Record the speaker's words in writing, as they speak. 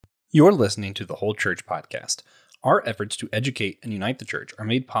You're listening to the Whole Church Podcast. Our efforts to educate and unite the church are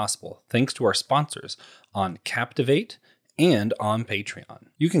made possible thanks to our sponsors on Captivate and on Patreon.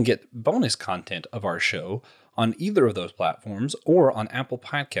 You can get bonus content of our show on either of those platforms or on Apple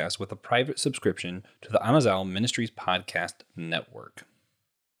Podcasts with a private subscription to the Amazal Ministries Podcast Network.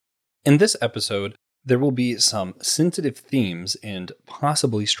 In this episode, there will be some sensitive themes and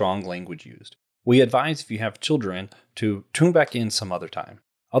possibly strong language used. We advise if you have children to tune back in some other time.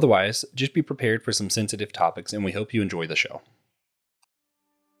 Otherwise, just be prepared for some sensitive topics, and we hope you enjoy the show.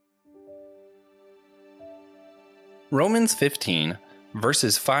 Romans 15,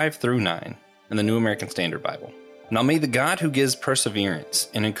 verses 5 through 9, in the New American Standard Bible. Now may the God who gives perseverance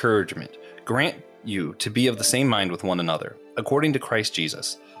and encouragement grant you to be of the same mind with one another, according to Christ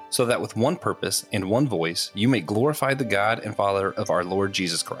Jesus, so that with one purpose and one voice you may glorify the God and Father of our Lord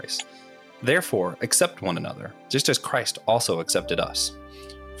Jesus Christ. Therefore, accept one another, just as Christ also accepted us,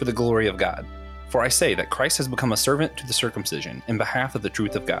 for the glory of God. For I say that Christ has become a servant to the circumcision in behalf of the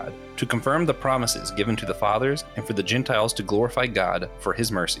truth of God, to confirm the promises given to the fathers, and for the Gentiles to glorify God for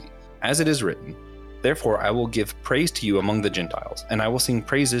his mercy. As it is written, therefore I will give praise to you among the Gentiles, and I will sing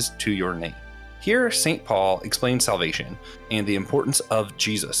praises to your name. Here St. Paul explains salvation and the importance of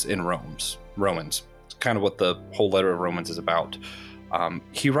Jesus in Romans. It's kind of what the whole letter of Romans is about.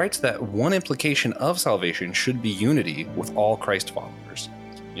 He writes that one implication of salvation should be unity with all Christ followers.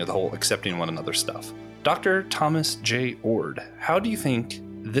 The whole accepting one another stuff. Dr. Thomas J. Ord, how do you think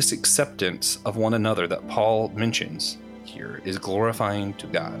this acceptance of one another that Paul mentions here is glorifying to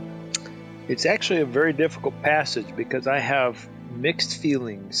God? It's actually a very difficult passage because I have mixed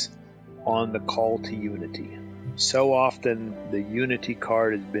feelings on the call to unity. So often the unity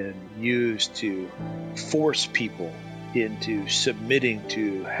card has been used to force people into submitting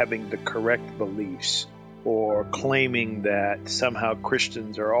to having the correct beliefs, or claiming that somehow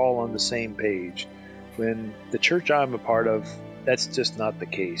Christians are all on the same page, when the church I'm a part of, that's just not the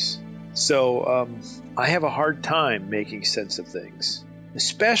case. So I have a hard time making sense of things,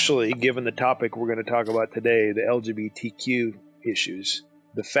 especially given the topic we're going to talk about today, the LGBTQ issues.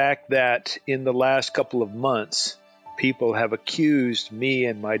 The fact that in the last couple of months, people have accused me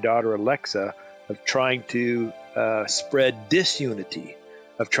and my daughter Alexa of trying to spread disunity,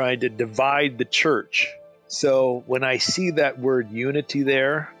 of trying to divide the church. So when I see that word unity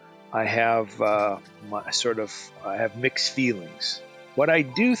there, I have mixed feelings. What I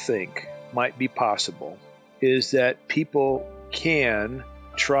do think might be possible is that people can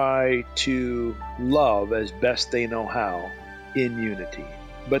try to love as best they know how in unity.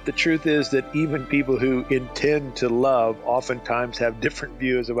 But the truth is that even people who intend to love oftentimes have different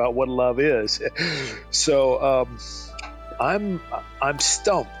views about what love is. So I'm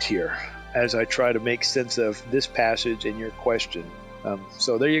stumped here as I try to make sense of this passage and your question.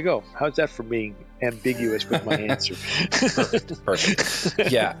 So there you go. How's that for being ambiguous with my answer? Perfect.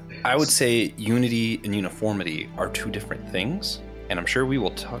 Yeah, I would say unity and uniformity are two different things, and I'm sure we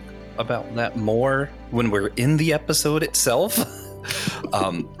will talk about that more when we're in the episode itself.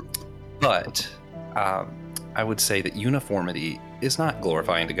 But I would say that uniformity is not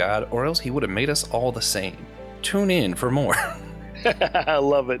glorifying to God, or else he would have made us all the same. Tune in for more. I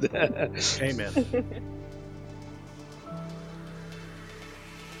love it. Amen.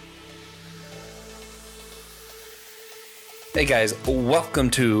 Hey guys,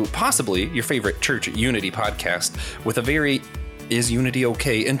 welcome to possibly your favorite church unity podcast with a very "Is Unity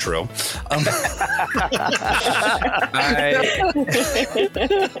Okay" intro.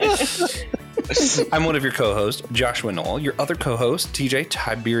 I'm one of your co-hosts, Joshua Knoll. Your other co-host, TJ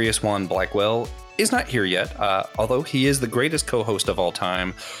Tiberius Juan Blackwell, is not here yet, although he is the greatest co-host of all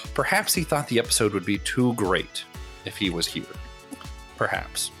time. Perhaps he thought the episode would be too great if he was here.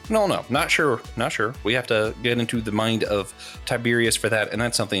 Perhaps. No, not sure. We have to get into the mind of Tiberius for that, and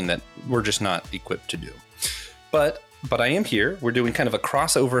that's something that we're just not equipped to do. But I am here. We're doing kind of a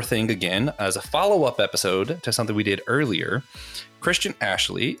crossover thing again as a follow-up episode to something we did earlier. Christian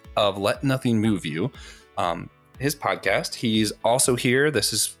Ashley of Let Nothing Move You, his podcast. He's also here.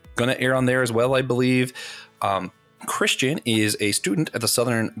 This is going to air on there as well, I believe. Christian is a student at the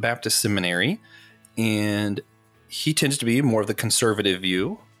Southern Baptist Seminary, and he tends to be more of the conservative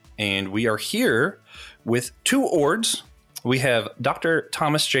view. And we are here with two Ords. We have Dr.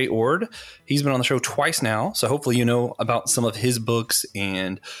 Thomas J. Ord. He's been on the show twice now, so hopefully you know about some of his books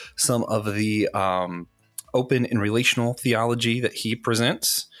and some of the open and relational theology that he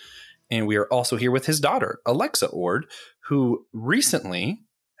presents. And we are also here with his daughter, Alexa Ord, who recently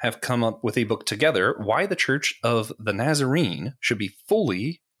have come up with a book together, Why the Church of the Nazarene Should Be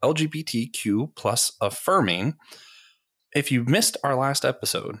Fully LGBTQ plus Affirming. If you missed our last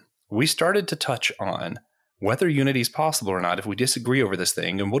episode, we started to touch on whether unity is possible or not if we disagree over this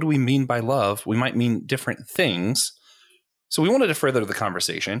thing. And what do we mean by love? We might mean different things. So we wanted to further the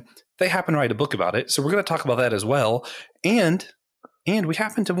conversation. They happen to write a book about it, so we're going to talk about that as well. And we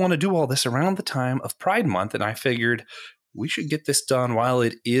happen to want to do all this around the time of Pride Month, and I figured we should get this done while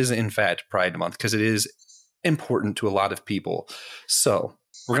it is, in fact, Pride Month, because it is important to a lot of people. So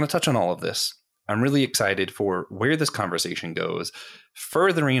we're going to touch on all of this. I'm really excited for where this conversation goes,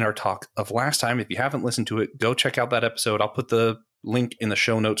 furthering our talk of last time. If you haven't listened to it, go check out that episode. I'll put the link in the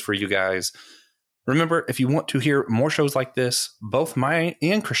show notes for you guys. Remember, if you want to hear more shows like this, both my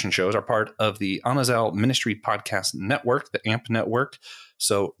and Christian shows are part of the Anazal Ministry Podcast Network, the AMP Network.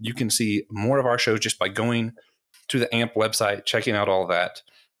 So you can see more of our shows just by going to the AMP website, checking out all of that.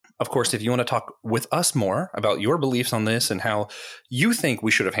 Of course, if you want to talk with us more about your beliefs on this and how you think we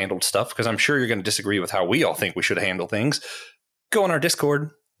should have handled stuff, because I'm sure you're going to disagree with how we all think we should handle things, go on our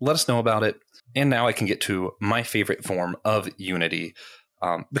Discord, let us know about it. And now I can get to my favorite form of unity.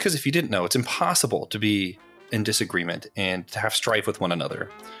 Because if you didn't know, it's impossible to be in disagreement and to have strife with one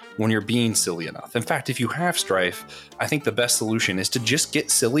another when you're being silly enough. In fact, if you have strife, I think the best solution is to just get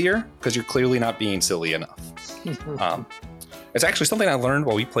sillier because you're clearly not being silly enough. It's actually something I learned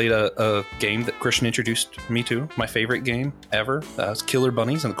while we played a game that Christian introduced me to, my favorite game ever. It's Killer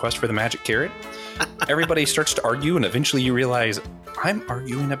Bunnies and the Quest for the Magic Carrot. Everybody starts to argue, and eventually you realize, I'm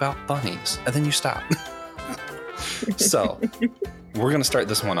arguing about bunnies. And then you stop. So we're going to start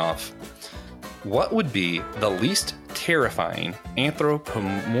this one off. What would be the least terrifying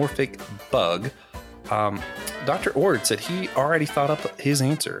anthropomorphic bug? Dr. Ord said he already thought up his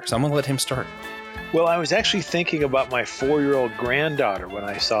answer, so I'm going to let him start. Well, I was actually thinking about my 4-year-old granddaughter when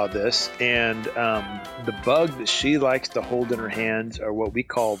I saw this, and the bug that she likes to hold in her hands are what we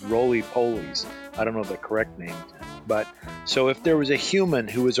call roly-polies. I don't know the correct name, but so if there was a human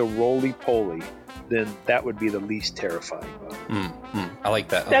who was a roly-poly, then that would be the least terrifying bug. I like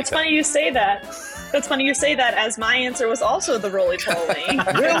that. That's funny you say that. That's funny you say that, as my answer was also the roly-poly.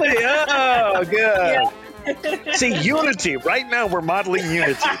 Really? Oh, good. Yeah. See, unity. Right now, we're modeling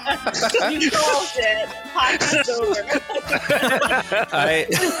unity. You called it. Podcast over.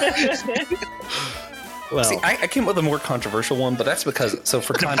 Well, see, I came up with a more controversial one, but that's because, so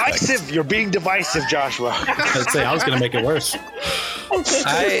for context. Divisive. You're being divisive, Joshua. I was going to make it worse.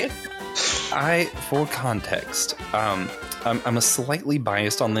 For context, I'm a slightly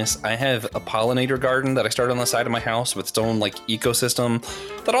biased on this. I have a pollinator garden that I started on the side of my house with its own ecosystem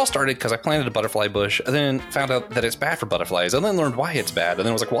that all started because I planted a butterfly bush and then found out that it's bad for butterflies and then learned why it's bad. And then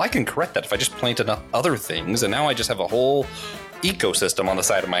I was like, well, I can correct that if I just plant enough other things. And now I just have a whole ecosystem on the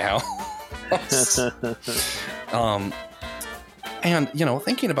side of my house. And,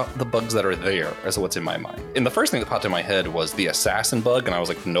 thinking about the bugs that are there is what's in my mind. And the first thing that popped in my head was the assassin bug. And I was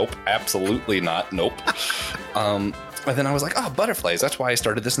like, nope, absolutely not. Nope. And then I was like, butterflies. That's why I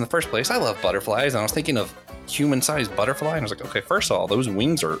started this in the first place. I love butterflies. And I was thinking of human-sized butterfly. And I was like, okay, first of all, those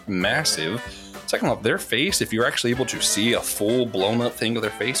wings are massive. Second of all, their face, if you're actually able to see a full blown-up thing of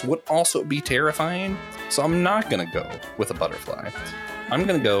their face, would also be terrifying. So I'm not going to go with a butterfly. I'm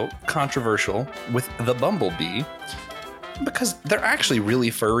going to go controversial with the bumblebee, because they're actually really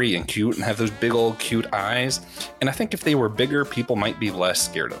furry and cute and have those big old cute eyes. And I think if they were bigger, people might be less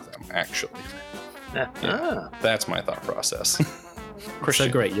scared of them, actually. Yeah, that's my thought process. So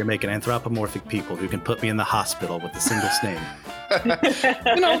great. You're making anthropomorphic people who can put me in the hospital with a single sting.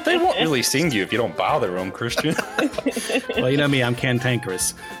 They won't really sting you if you don't bother them, Christian. Well, you know me, I'm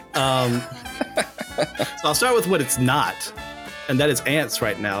cantankerous. So I'll start with what it's not. And that is ants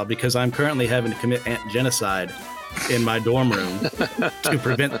right now, because I'm currently having to commit ant genocide in my dorm room to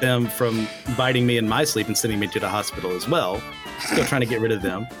prevent them from biting me in my sleep and sending me to the hospital as well. Still trying to get rid of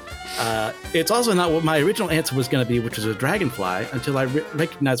them. It's also not what my original answer was going to be, which was a dragonfly, until I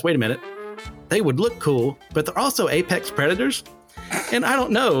recognized, wait a minute, they would look cool, but they're also apex predators. And I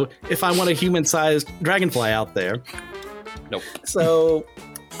don't know if I want a human-sized dragonfly out there. Nope. So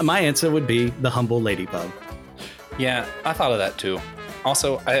my answer would be the humble ladybug. Yeah, I thought of that too.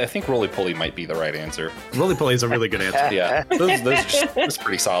 Also, I think roly-poly might be the right answer. Roly-poly is a really good answer. Yeah, that's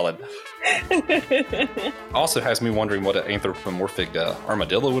pretty solid. Also has me wondering what an anthropomorphic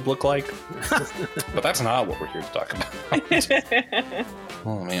armadillo would look like. But that's not what we're here to talk about.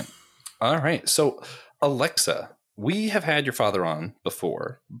 Oh, man. All right. So, Alexa, we have had your father on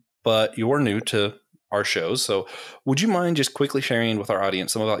before, but you're new to our shows. So would you mind just quickly sharing with our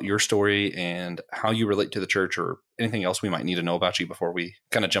audience some about your story and how you relate to the church, or anything else we might need to know about you before we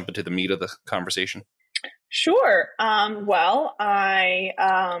kind of jump into the meat of the conversation? Sure. Well, I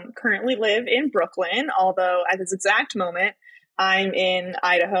currently live in Brooklyn, although at this exact moment, I'm in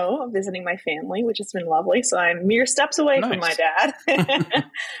Idaho visiting my family, which has been lovely. So I'm mere steps away from my dad.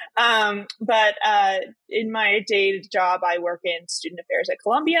 But in my day job, I work in student affairs at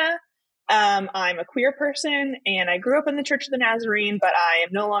Columbia. I'm a queer person, and I grew up in the Church of the Nazarene, but I am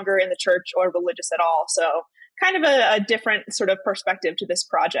no longer in the church or religious at all. So kind of a different sort of perspective to this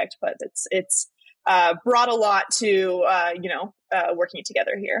project, but it's brought a lot to, working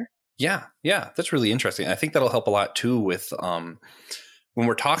together here. Yeah, that's really interesting. I think that'll help a lot too with when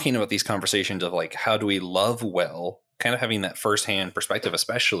we're talking about these conversations of like, how do we love well, kind of having that firsthand perspective,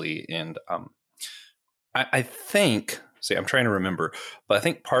 especially. And I think, I'm trying to remember, but I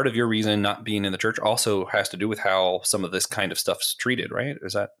think part of your reason not being in the church also has to do with how some of this kind of stuff's treated, right?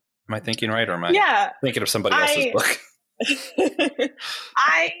 Am I thinking right, or am I thinking of somebody else's book?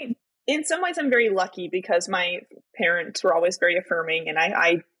 In some ways, I'm very lucky because my parents were always very affirming, and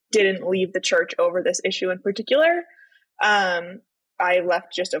I didn't leave the church over this issue in particular. I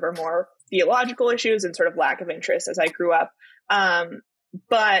left just over more theological issues and sort of lack of interest as I grew up.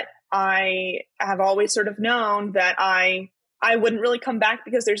 But I have always sort of known that I wouldn't really come back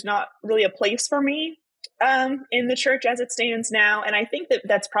because there's not really a place for me in the church as it stands now. And I think that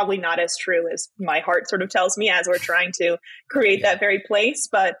that's probably not as true as my heart sort of tells me as we're trying to create that very place.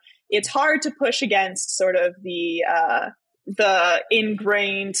 But it's hard to push against sort of the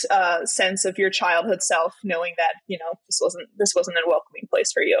ingrained sense of your childhood self, knowing that, this wasn't a welcoming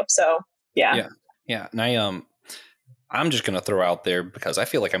place for you. So, yeah. And I'm just going to throw out there, because I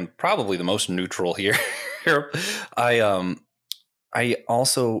feel like I'm probably the most neutral here. I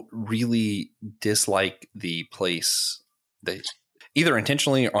also really dislike the place that, either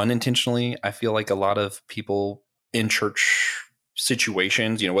intentionally or unintentionally, I feel like a lot of people in church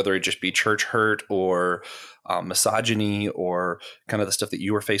situations, whether it just be church hurt or misogyny or kind of the stuff that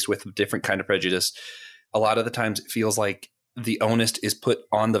you were faced with different kind of prejudice, a lot of the times it feels like the onus is put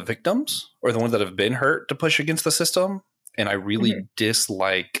on the victims or the ones that have been hurt to push against the system. And I really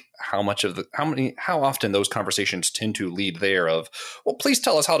dislike how often those conversations tend to lead there of, well, please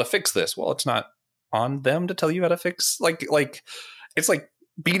tell us how to fix this. Well, it's not on them to tell you how to fix. Like it's like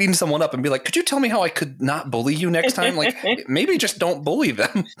beating someone up and be like, could you tell me how I could not bully you next time? Like, maybe just don't bully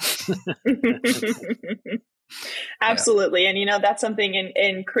them. Absolutely. And, that's something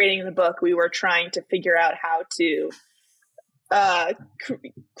in creating the book, we were trying to figure out how to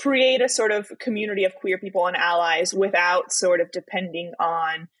create a sort of community of queer people and allies without sort of depending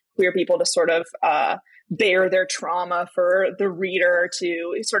on queer people to sort of bear their trauma for the reader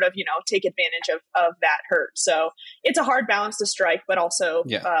to sort of, take advantage of that hurt. So it's a hard balance to strike, but also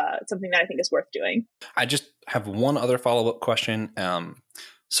something that I think is worth doing. I just have one other follow-up question.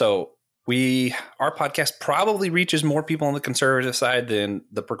 So our podcast probably reaches more people on the conservative side than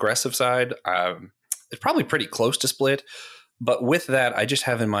the progressive side. It's probably pretty close to split. But with that, I just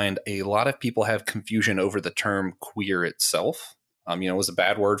have in mind a lot of people have confusion over the term queer itself. It was a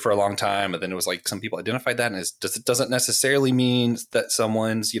bad word for a long time, and then it was like some people identified that, and it doesn't necessarily mean that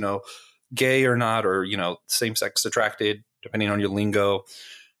someone's, gay or not, or, same-sex attracted, depending on your lingo.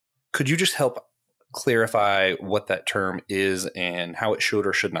 Could you just help clarify what that term is and how it should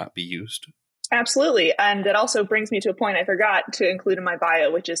or should not be used? Absolutely. And that also brings me to a point I forgot to include in my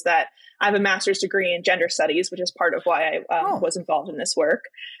bio, which is that I have a master's degree in gender studies, which is part of why I was involved in this work.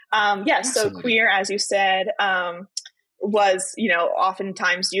 So queer, as you said, was,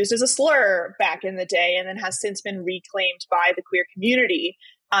 oftentimes used as a slur back in the day, and then has since been reclaimed by the queer community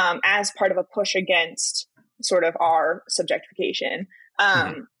as part of a push against sort of our subjectification.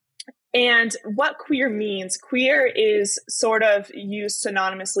 And what queer means, queer is sort of used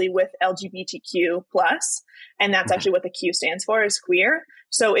synonymously with LGBTQ plus, and that's actually what the Q stands for, is queer.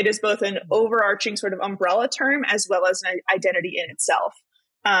 So it is both an overarching sort of umbrella term as well as an identity in itself.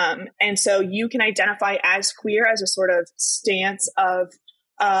 And so you can identify as queer as a sort of stance of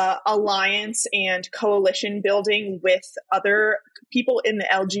alliance and coalition building with other people in the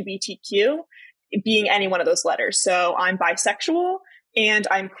LGBTQ, being any one of those letters. So I'm bisexual and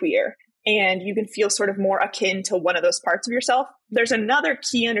I'm queer. And you can feel sort of more akin to one of those parts of yourself. There's another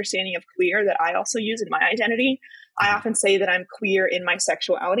key understanding of queer that I also use in my identity. I often say that I'm queer in my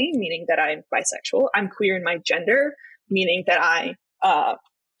sexuality, meaning that I'm bisexual. I'm queer in my gender, meaning that I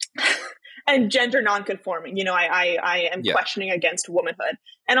and gender nonconforming. I am questioning against womanhood.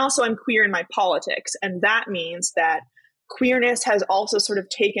 And also I'm queer in my politics. And that means that queerness has also sort of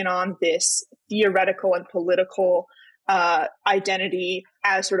taken on this theoretical and political identity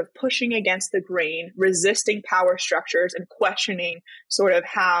as sort of pushing against the grain, resisting power structures, and questioning sort of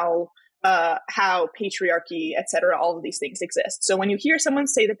how patriarchy, et cetera, all of these things exist. So when you hear someone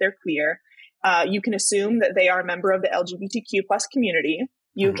say that they're queer, You can assume that they are a member of the LGBTQ plus community.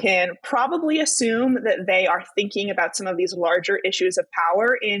 You can probably assume that they are thinking about some of these larger issues of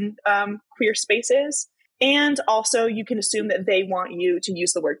power in queer spaces. And also you can assume that they want you to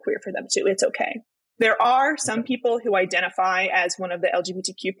use the word queer for them too. It's okay. There are some people who identify as one of the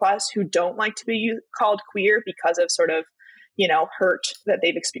LGBTQ plus who don't like to be called queer because of sort of, hurt that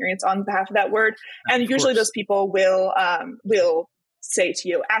they've experienced on behalf of that word. And usually those people will say to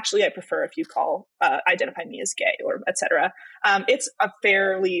you, actually, I prefer if you identify me as gay or etc. It's a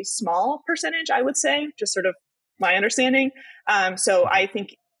fairly small percentage, I would say, just sort of my understanding. So I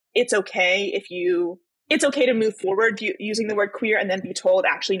think it's okay it's okay to move forward using the word queer and then be told,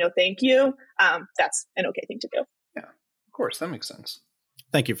 actually, no, thank you. That's an okay thing to do. Yeah, of course. That makes sense.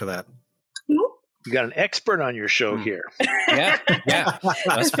 Thank you for that. You got an expert on your show here. Yeah.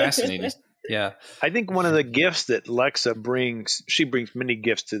 That's fascinating. Yeah. I think one of the gifts that Lexa brings many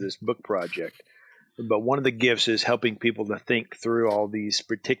gifts to this book project, but one of the gifts is helping people to think through all these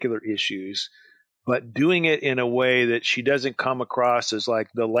particular issues, but doing it in a way that she doesn't come across as like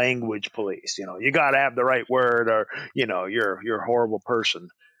the language police. You got to have the right word, or you're a horrible person.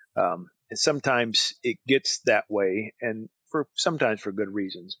 And sometimes it gets that way, and sometimes for good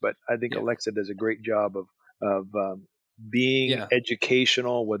reasons. But I think Alexa does a great job of being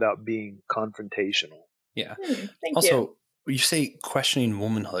educational without being confrontational. Yeah. Thank you. You say questioning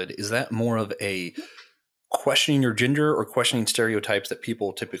womanhood. Is that more of a questioning your gender or questioning stereotypes that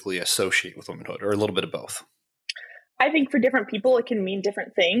people typically associate with womanhood, or a little bit of both? I think for different people, it can mean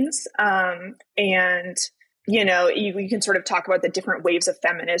different things. And you can sort of talk about the different waves of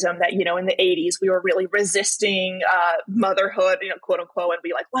feminism that, in the 80s, we were really resisting motherhood, quote unquote, and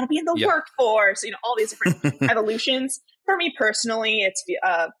we want to be in the workforce, all these different evolutions. For me personally, it's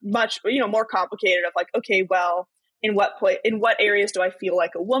much, more complicated of okay, well, in what areas do I feel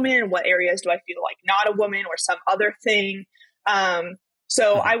like a woman? In what areas do I feel like not a woman or some other thing?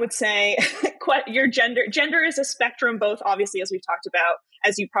 So I would say your gender is a spectrum, both obviously, as we've talked about,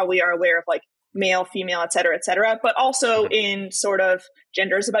 as you probably are aware of, male, female, et cetera, but also in sort of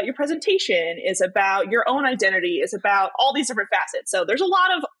gender is about your presentation, is about your own identity, is about all these different facets. So there's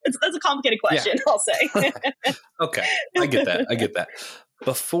that's a complicated question, I'll say. Okay. I get that.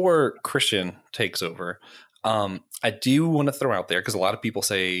 Before Christian takes over, I do want to throw out there, because a lot of people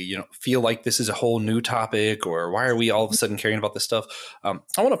say, feel like this is a whole new topic, or why are we all of a sudden caring about this stuff? I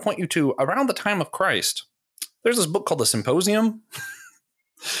want to point you to around the time of Christ. There's this book called The Symposium.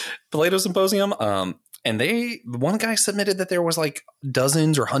 Plato Symposium. And one guy submitted that there was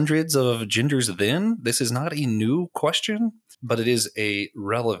dozens or hundreds of genders then. This is not a new question, but it is a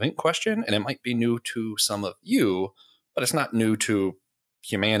relevant question, and it might be new to some of you, but it's not new to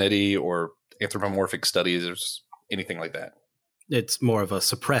humanity or anthropomorphic studies or anything like that. It's more of a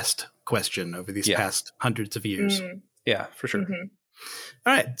suppressed question over these past hundreds of years. Yeah, for sure. Mm-hmm.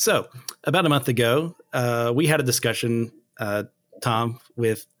 All right. So about a month ago, we had a discussion, Tom,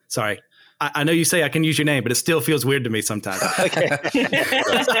 I know you say I can use your name, but it still feels weird to me sometimes. Okay.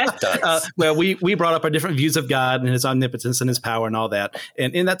 Well, we brought up our different views of God and his omnipotence and his power and all that.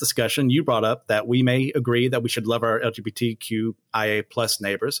 And in that discussion, you brought up that we may agree that we should love our LGBTQIA plus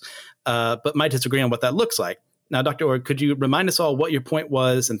neighbors, but might disagree on what that looks like. Now, Dr. Org, could you remind us all what your point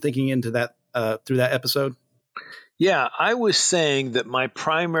was and thinking into that through that episode? Yeah, I was saying that my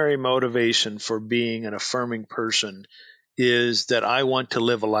primary motivation for being an affirming person is that I want to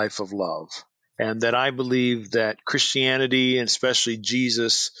live a life of love, and that I believe that Christianity, and especially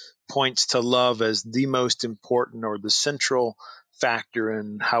Jesus, points to love as the most important or the central factor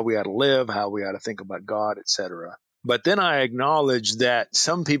in how we ought to live, how we ought to think about God, etc. But then I acknowledge that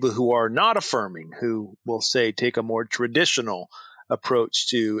some people who are not affirming, who will say take a more traditional approach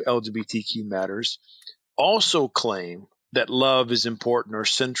to LGBTQ matters, also claim that love is important or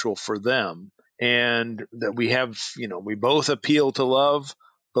central for them. And that we both appeal to love,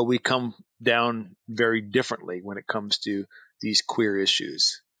 but we come down very differently when it comes to these queer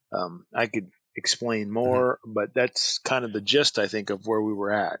issues. I could explain more, but that's kind of the gist, I think, of where we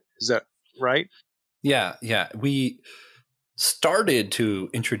were at. Is that right? Yeah. We started to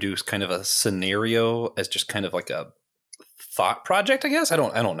introduce kind of a scenario as just kind of like a thought project, I guess. I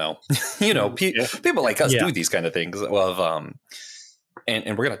don't know. People like us do these kind of things of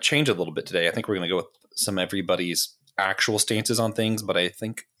And we're going to change a little bit today. I think we're going to go with some everybody's actual stances on things. But I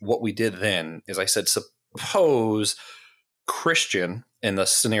think what we did then is I said, suppose Christian, in the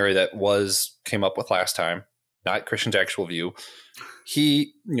scenario that came up with last time, not Christian's actual view,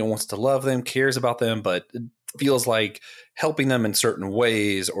 he wants to love them, cares about them, but feels like helping them in certain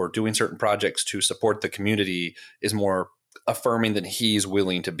ways or doing certain projects to support the community is more affirming than he's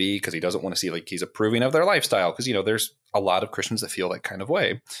willing to be, because he doesn't want to see like he's approving of their lifestyle. Because, there's a lot of Christians that feel that kind of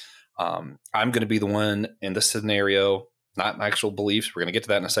way. I'm going to be the one in this scenario, not my actual beliefs, we're going to get to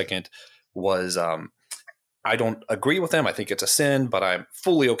that in a second, was I don't agree with them. I think it's a sin, but I'm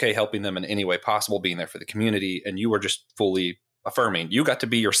fully okay helping them in any way possible, being there for the community. And you were just fully affirming. You got to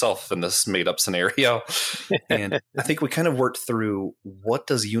be yourself in this made up scenario. And I think we kind of worked through, what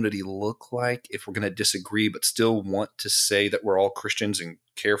does unity look like if we're going to disagree, but still want to say that we're all Christians and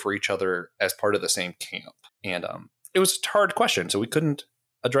care for each other as part of the same camp. And it was a hard question, so we couldn't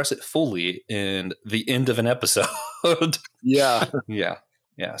address it fully in the end of an episode. Yeah.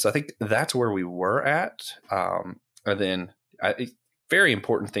 Yeah. So I think that's where we were at. And then very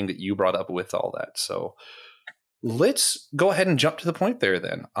important thing that you brought up with all that. So let's go ahead and jump to the point there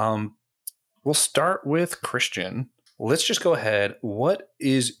then. We'll start with Christian. Let's just go ahead. What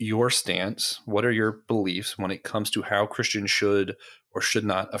is your stance? What are your beliefs when it comes to how Christians should or should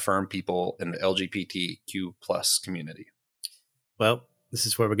not affirm people in the LGBTQ plus community? Well, this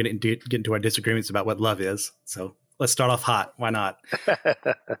is where we're going to get into our disagreements about what love is. So let's start off hot. Why not?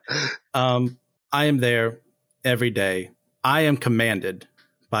 I am there every day. I am commanded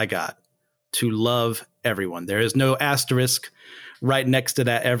by God to love everyone. There is no asterisk right next to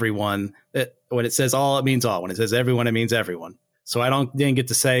that everyone. When it says all, it means all. When it says everyone, it means everyone. So I don't then get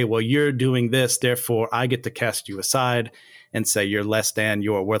to say, well, you're doing this, therefore I get to cast you aside and say you're less than,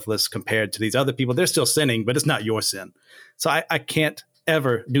 you're worthless compared to these other people. They're still sinning, but it's not your sin. So I can't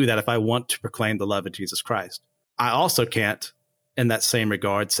ever do that if I want to proclaim the love of Jesus Christ. I also can't, in that same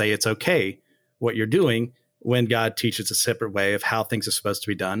regard, say it's okay what you're doing when God teaches a separate way of how things are supposed to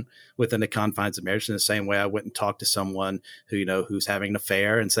be done within the confines of marriage. In the same way I wouldn't talk to someone who, who's having an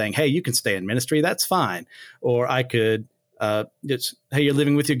affair and saying, hey, you can stay in ministry. That's fine. Or I could just, hey, you're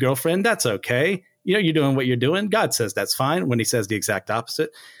living with your girlfriend. That's okay. You're doing what you're doing. God says that's fine, when he says the exact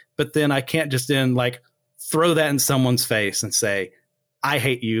opposite. But then I can't just then throw that in someone's face and say, I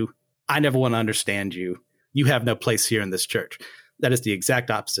hate you. I never want to understand you. You have no place here in this church. That is the exact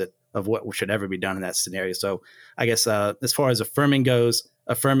opposite of what should ever be done in that scenario. So I guess as far as affirming goes,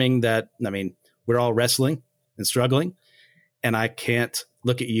 affirming that, we're all wrestling and struggling, and I can't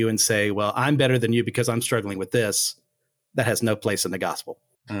look at you and say, well, I'm better than you because I'm struggling with this. That has no place in the gospel.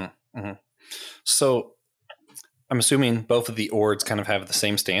 Mm-hmm. So I'm assuming both of the orgs kind of have the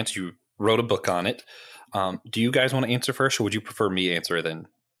same stance. You wrote a book on it. Do you guys want to answer first, or would you prefer me answer, then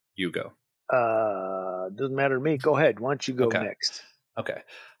you go? Doesn't matter to me. Go ahead. Why don't you go next? Okay.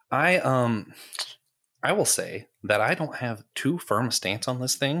 I will say that I don't have too firm a stance on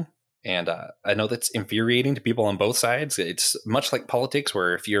this thing. And I know that's infuriating to people on both sides. It's much like politics,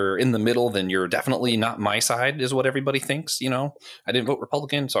 where if you're in the middle, then you're definitely not my side, is what everybody thinks. I didn't vote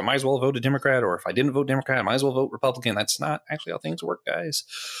Republican, so I might as well vote a Democrat. Or if I didn't vote Democrat, I might as well vote Republican. That's not actually how things work, guys.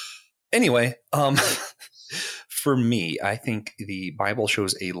 Anyway, for me, I think the Bible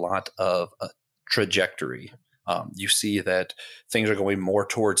shows a lot of trajectory. You see that things are going more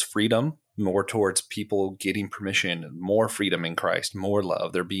towards freedom, more towards people getting permission, more freedom in Christ, more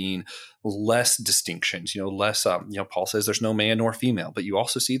love. There being less distinctions, less, Paul says there's no man nor female, but you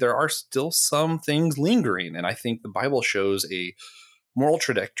also see there are still some things lingering. And I think the Bible shows a moral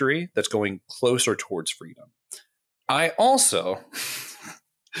trajectory that's going closer towards freedom. I also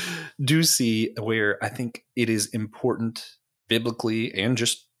do see where I think it is important biblically and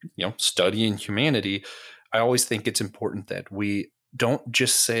just, studying humanity. I always think it's important that we don't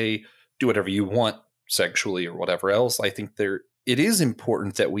just say, do whatever you want sexually or whatever else. I think it is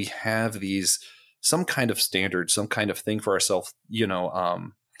important that we have some kind of standard, some kind of thing for ourselves,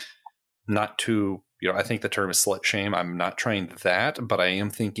 not to, I think the term is slut shame. I'm not trying that, but I am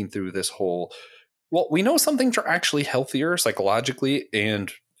thinking through this whole, well, we know some things are actually healthier psychologically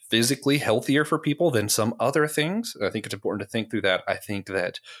and physically healthier for people than some other things. I think it's important to think through that. I think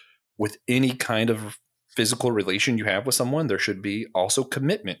that with any kind of physical relation you have with someone, there should be also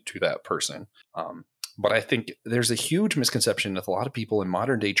commitment to that person. But I think there's a huge misconception with a lot of people in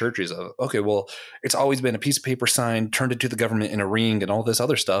modern day churches of, okay, well, it's always been a piece of paper signed, turned into the government in a ring and all this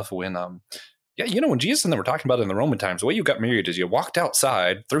other stuff. When, when Jesus and them were talking about it in the Roman times, the way you got married is you walked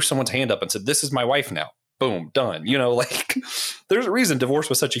outside, threw someone's hand up and said, this is my wife now. Boom, done. There's a reason divorce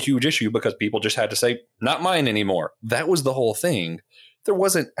was such a huge issue, because people just had to say, not mine anymore. That was the whole thing. There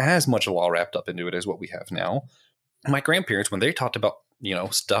wasn't as much law wrapped up into it as what we have now. My grandparents, when they talked about,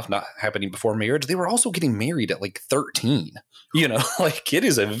 stuff not happening before marriage, they were also getting married at 13. It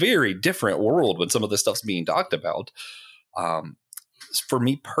is a very different world when some of this stuff's being talked about. For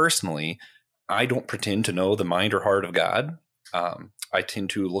me personally, I don't pretend to know the mind or heart of God. I tend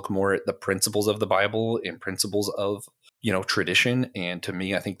to look more at the principles of the Bible and principles of tradition. And to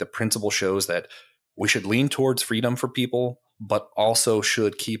me, I think the principle shows that we should lean towards freedom for people, but also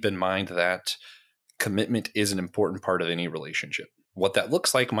should keep in mind that commitment is an important part of any relationship. What that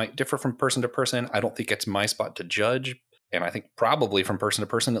looks like might differ from person to person. I don't think it's my spot to judge. And I think probably from person to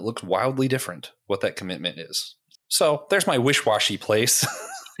person, it looks wildly different what that commitment is. So there's my wish-washy place.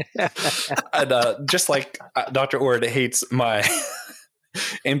 And just like Dr. Ord hates my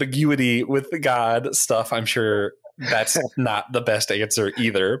ambiguity with the God stuff, I'm sure that's not the best answer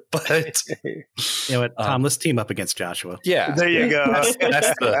either. But you know what, Tom, let's team up against Joshua. Yeah, there you go.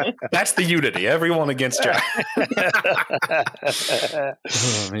 That's the unity. Everyone against Joshua.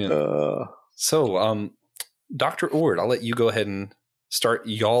 Oh, man. So, Dr. Ord, I'll let you go ahead and start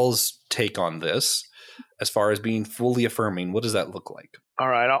y'all's take on this. As far as being fully affirming, what does that look like? All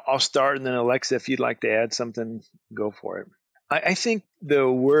right, I'll start, and then Alexa, if you'd like to add something, go for it. I think the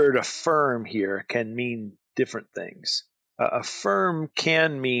word affirm here can mean different things. Affirm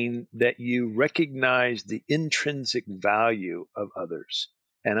can mean that you recognize the intrinsic value of others.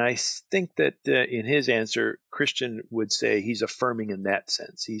 And I think that in his answer, Christian would say he's affirming in that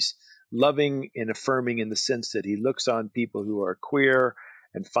sense. He's loving and affirming in the sense that he looks on people who are queer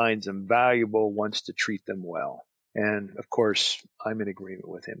and finds them valuable, wants to treat them well. And of course, I'm in agreement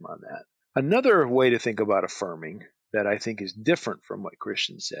with him on that. Another way to think about affirming that I think is different from what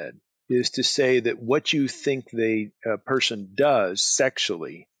Christian said is to say that what you think a person does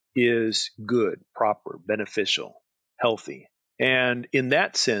sexually is good, proper, beneficial, healthy. And in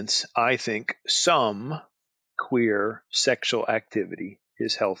that sense, I think some queer sexual activity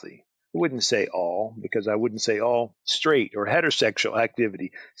is healthy. I wouldn't say all, because I wouldn't say all straight or heterosexual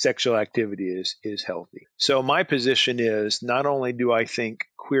activity. Sexual activity is healthy. So my position is not only do I think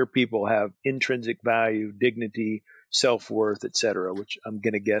queer people have intrinsic value, dignity, self-worth, etc., which I'm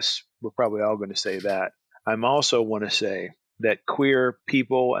going to guess we're probably all going to say that. I'm also want to say that queer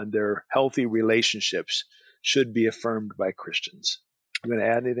people and their healthy relationships should be affirmed by Christians. You going to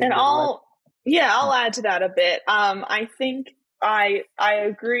add anything? And I'll add to that a bit. I think I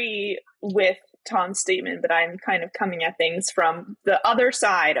agree with Tom's statement, but I'm kind of coming at things from the other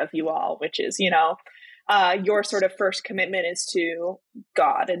side of you all, which is, your sort of first commitment is to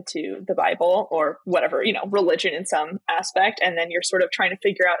God and to the Bible or whatever, religion in some aspect. And then you're sort of trying to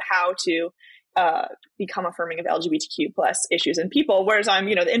figure out how to become affirming of LGBTQ plus issues and people. Whereas I'm,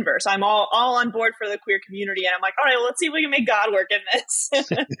 the inverse. I'm all on board for the queer community. And I'm like, all right, well, let's see if we can make God work in this.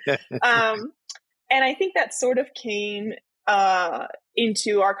 And I think that sort of came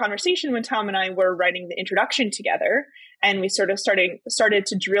into our conversation when Tom and I were writing the introduction together, and we sort of started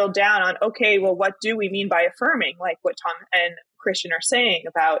to drill down on, okay, well, what do we mean by affirming? Like what Tom and Christian are saying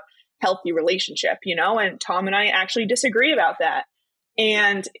about healthy relationship, and Tom and I actually disagree about that.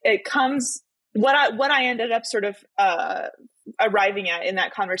 And it comes, what I ended up sort of arriving at in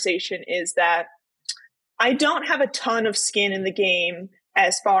that conversation is that I don't have a ton of skin in the game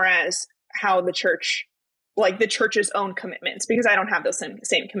as far as how the church, like the church's own commitments, because I don't have those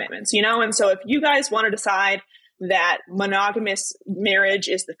same commitments, And so if you guys want to decide that monogamous marriage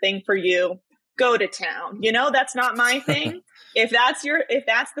is the thing for you, go to town. That's not my thing. If that's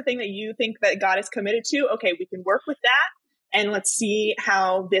the thing that you think that God is committed to, okay, we can work with that. And let's see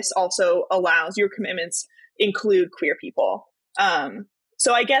how this also allows your commitments include queer people.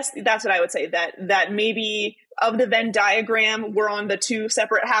 So I guess that's what I would say, that maybe of the Venn diagram, we're on the two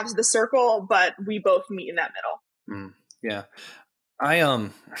separate halves of the circle, but we both meet in that middle. Yeah.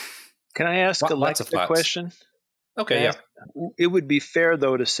 Can I ask Alexa a question? Okay, yeah. It would be fair,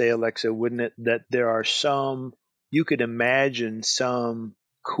 though, to say, Alexa, wouldn't it, that there are you could imagine some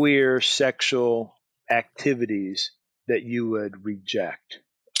queer sexual activities that you would reject.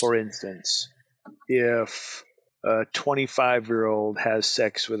 For instance, if a 25-year-old has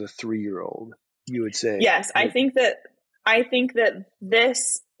sex with a 3-year-old, you would say. Yes, I think that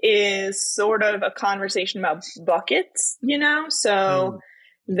this is sort of a conversation about buckets, so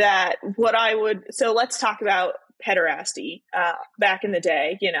that so let's talk about pederasty, back in the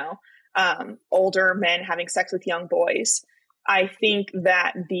day, older men having sex with young boys. I think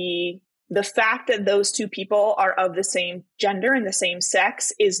that the fact that those two people are of the same gender and the same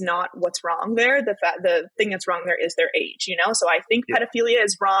sex is not what's wrong there. The thing that's wrong there is their age, So I think pedophilia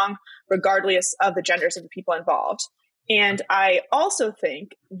is wrong regardless of the genders of the people involved. And I also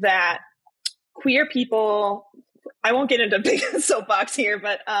think that queer people, I won't get into big soapbox here,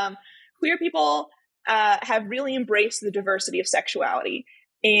 but queer people have really embraced the diversity of sexuality,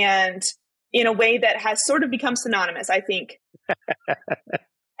 and in a way that has sort of become synonymous. I think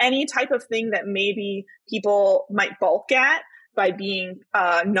any type of thing that maybe people might balk at by being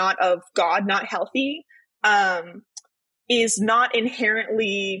not of God, not healthy, is not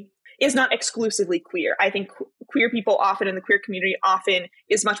exclusively queer. I think queer people often in the queer community often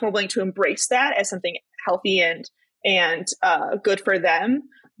is much more willing to embrace that as something healthy and good for them.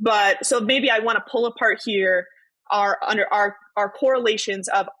 But so maybe I want to pull apart here our correlations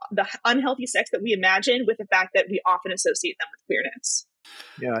of the unhealthy sex that we imagine with the fact that we often associate them with queerness.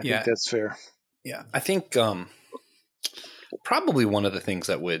 Yeah, I think that's fair. Yeah, I think probably one of the things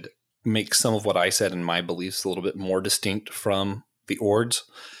that would make some of what I said and my beliefs a little bit more distinct from the Ords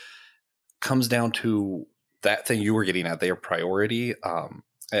comes down to that thing you were getting at, their priority. I'm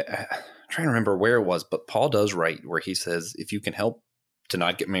trying to remember where it was, but Paul does write where he says, if you can help to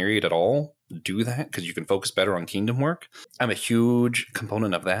not get married at all, do that because you can focus better on kingdom work. I'm a huge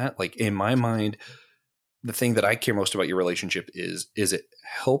component of that. Like in my mind, the thing that I care most about your relationship is it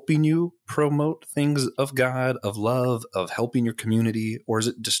helping you promote things of God, of love, of helping your community, or is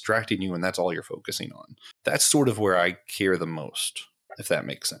it distracting you and that's all you're focusing on? That's sort of where I care the most, if that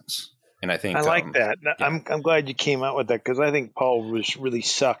makes sense. And I think I like that. Yeah. I'm glad you came out with that because I think Paul was really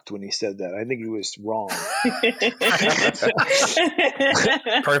sucked when he said that. I think he was wrong.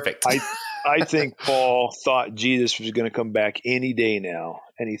 Perfect. I think Paul thought Jesus was going to come back any day now.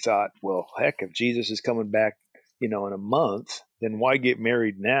 And he thought, well, heck, if Jesus is coming back, in a month, then why get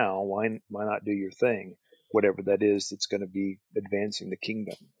married now? Why not do your thing? Whatever that is that's going to be advancing the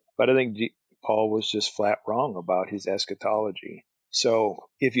kingdom. But I think Paul was just flat wrong about his eschatology. So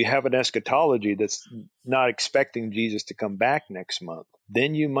if you have an eschatology that's not expecting Jesus to come back next month,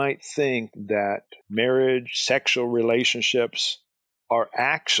 then you might think that marriage, sexual relationships are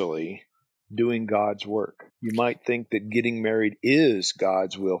actually doing God's work. You might think that getting married is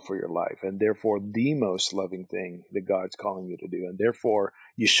God's will for your life and therefore the most loving thing that God's calling you to do. And therefore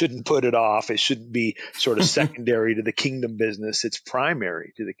you shouldn't put it off. It shouldn't be sort of secondary to the kingdom business. It's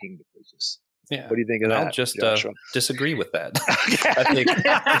primary to the kingdom business. Yeah. What do you think of that? I'll just disagree with that. I think if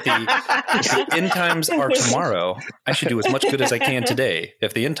the end times are tomorrow, I should do as much good as I can today.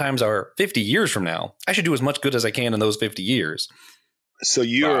 If the end times are 50 years from now, I should do as much good as I can in those 50 years. So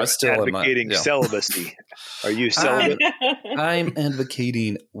you're still advocating celibacy. Are you celibate? I'm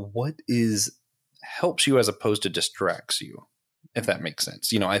advocating what helps you as opposed to distracts you, if that makes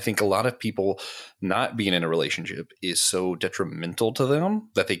sense. I think a lot of people not being in a relationship is so detrimental to them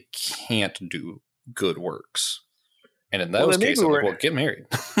that they can't do good works. And in those cases, get married.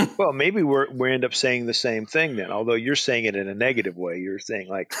 Well, maybe we end up saying the same thing then, although you're saying it in a negative way. You're saying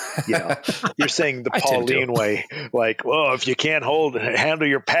you're saying the Pauline way, like, well, if you can't handle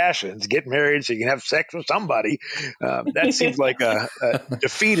your passions, get married so you can have sex with somebody. That seems like a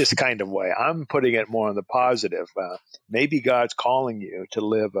defeatist kind of way. I'm putting it more on the positive. Maybe God's calling you to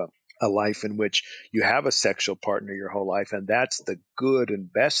live a life in which you have a sexual partner your whole life, and that's the good and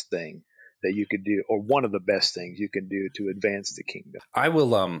best thing that you could do, or one of the best things you can do to advance the kingdom. I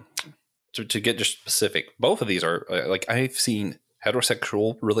will, to get just specific, both of these are, like, I've seen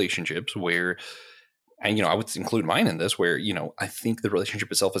heterosexual relationships where, and, I would include mine in this, where, I think the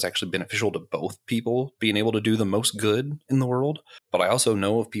relationship itself is actually beneficial to both people being able to do the most good in the world. But I also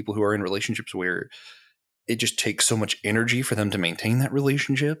know of people who are in relationships where it just takes so much energy for them to maintain that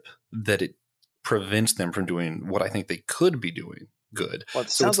relationship that it prevents them from doing what I think they could be doing good. Well,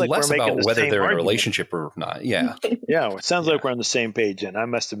 so it's like less about whether they're in a relationship or not. Yeah. Yeah. Well, it sounds like we're on the same page, and I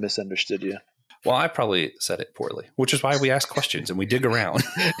must have misunderstood you. Well, I probably said it poorly, which is why we ask questions and we dig around.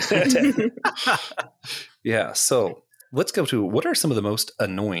 Yeah. So let's go to, what are some of the most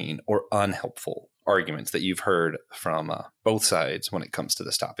annoying or unhelpful arguments that you've heard from both sides when it comes to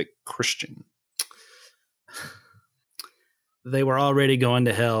this topic? Christian. They were already going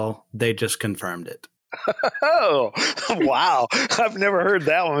to hell. They just confirmed it. Oh, wow. I've never heard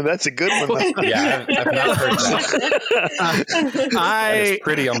that one. That's a good one. Yeah, I've not heard that. That is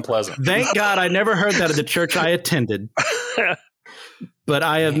pretty unpleasant. Thank God I never heard that at the church I attended. But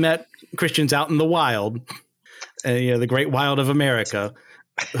I have met Christians out in the wild, the great wild of America,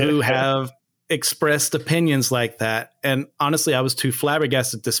 who have expressed opinions like that. And honestly, I was too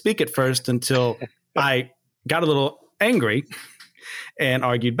flabbergasted to speak at first until I got a little angry and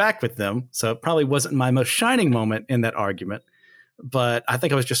argued back with them. So it probably wasn't my most shining moment in that argument. But I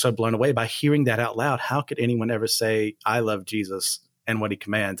think I was just so blown away by hearing that out loud. How could anyone ever say, I love Jesus and what he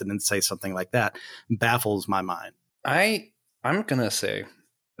commands, and then say something like that? Baffles my mind. I'm going to say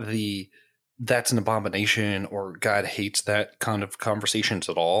that's an abomination, or God hates that kind of conversations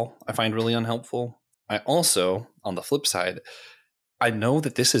at all. I find really unhelpful. I also, on the flip side, I know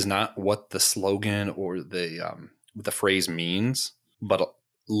that this is not what the slogan or the phrase means, but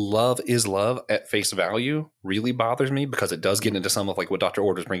love is love at face value really bothers me, because it does get into some of like what Dr.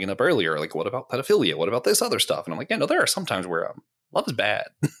 Ord was bringing up earlier. Like, what about pedophilia? What about this other stuff? And I'm like, yeah, no, there are some times where love is bad.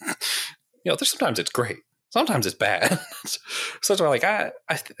 There's sometimes it's great. Sometimes it's bad. So it's like, I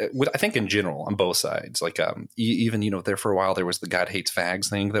think in general on both sides, like, even, there for a while, there was the God hates fags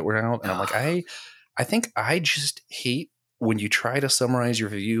thing that were out. And I'm like, I think I just hate when you try to summarize your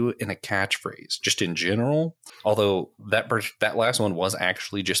view in a catchphrase, just in general. Although that last one was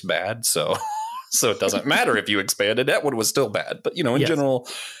actually just bad. So it doesn't matter if you expanded. That one was still bad. But, in general,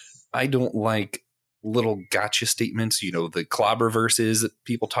 I don't like little gotcha statements, the clobber verses that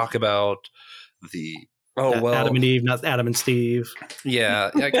people talk about, Adam and Eve, not Adam and Steve.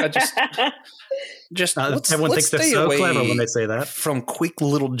 Yeah, I just everyone thinks they're so clever when they say that. From quick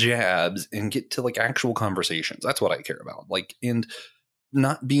little jabs and get to like actual conversations. That's what I care about. Like, and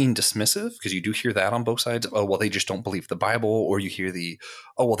not being dismissive, because you do hear that on both sides. Oh, well, they just don't believe the Bible, or you hear they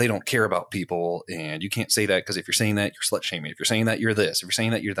don't care about people, and you can't say that because if you're saying that, you're slut shaming. If you're saying that, you're this. If you're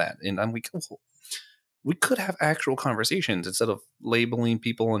saying that, you're that. And I'm like, we could have actual conversations instead of labeling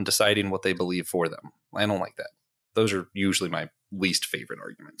people and deciding what they believe for them. I don't like that. Those are usually my least favorite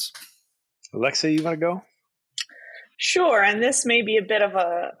arguments. Alexa, you want to go? Sure. And this may be a bit of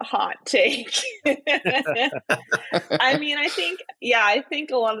a hot take. I mean, I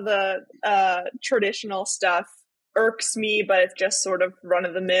think a lot of the traditional stuff irks me, but it's just sort of run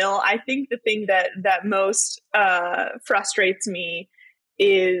of the mill. I think the thing that most frustrates me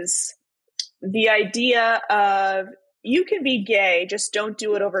is the idea of, you can be gay, just don't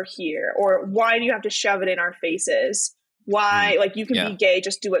do it over here. Or why do you have to shove it in our faces? Why, like, you can be gay,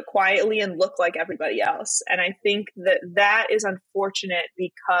 just do it quietly and look like everybody else. And I think that is unfortunate,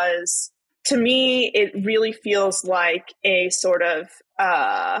 because to me, it really feels like a sort of,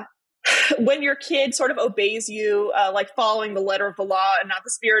 when your kid sort of obeys you, like following the letter of the law and not the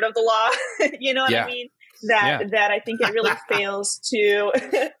spirit of the law, you know what I mean? That I think it really fails to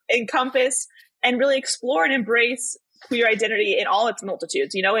encompass and really explore and embrace queer identity in all its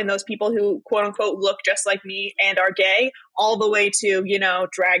multitudes, in those people who quote unquote look just like me and are gay, all the way to,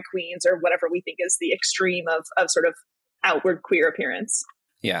 drag queens or whatever we think is the extreme of sort of outward queer appearance.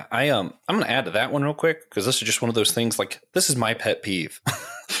 Yeah, I'm going to add to that one real quick, because this is just one of those things, like, this is my pet peeve.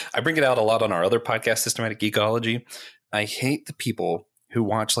 I bring it out a lot on our other podcast, Systematic Geekology. I hate the people who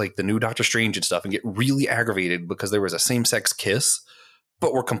watch like the new Doctor Strange and stuff and get really aggravated because there was a same-sex kiss,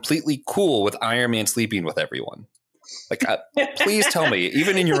 but we're completely cool with Iron Man sleeping with everyone. Like, please tell me,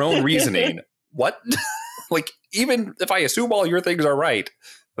 even in your own reasoning, what? Like, even if I assume all your things are right,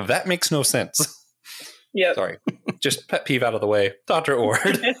 that makes no sense. Yeah. Sorry. Just pet peeve out of the way. Dr.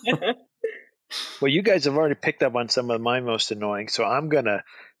 Ord. Well, you guys have already picked up on some of my most annoying, so I'm gonna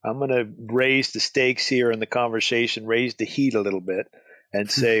raise the stakes here in the conversation, raise the heat a little bit, and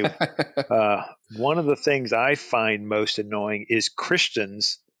say one of the things I find most annoying is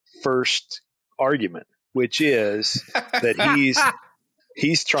Christian's first argument, which is that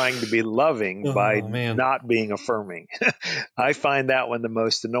he's trying to be loving by not being affirming. I find that one the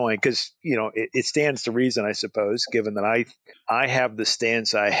most annoying, because it stands to reason, I suppose, given that I have the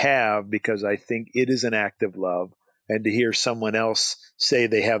stance I have because I think it is an act of love. And to hear someone else say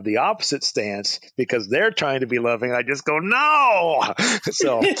they have the opposite stance because they're trying to be loving, I just go, no.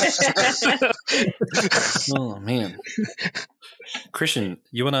 So, oh man, Christian,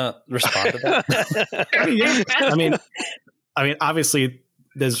 you want to respond to that? I mean, obviously,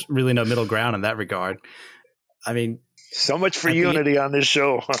 there's really no middle ground in that regard. I mean, so much for unity on this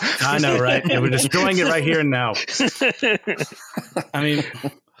show. I know, right? And we're destroying it right here and now. I mean,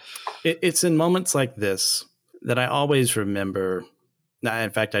 it's in moments like this that I always remember.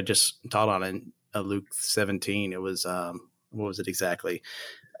 In fact, I just taught on it in Luke 17. It was, what was it exactly?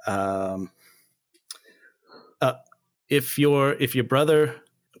 If your brother,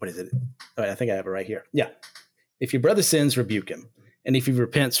 what is it? I think I have it right here. Yeah. If your brother sins, rebuke him. And if he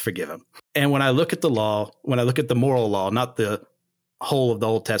repents, forgive him. And when I look at the law, when I look at the moral law, not the whole of the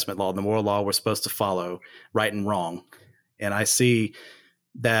Old Testament law, the moral law we're supposed to follow, right and wrong. And I see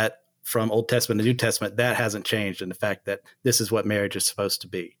that from Old Testament to New Testament, that hasn't changed. And the fact that this is what marriage is supposed to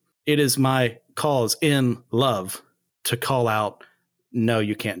be. It is my cause in love to call out, no,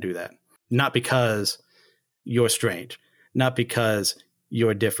 you can't do that. Not because you're strange, not because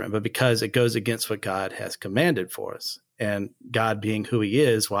you're different, but because it goes against what God has commanded for us. And God being who he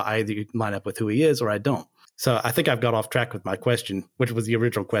is, well, I either line up with who he is or I don't. So I think I've got off track with my question, which was the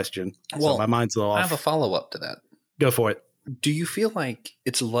original question. Well, so my mind's a little off. I have a follow-up to that. Go for it. Do you feel like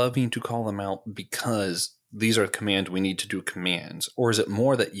it's loving to call them out because these are commands, we need to do commands? Or is it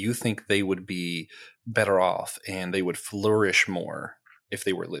more that you think they would be better off and they would flourish more if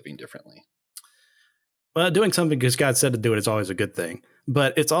they were living differently? Well, doing something because God said to do it is always a good thing.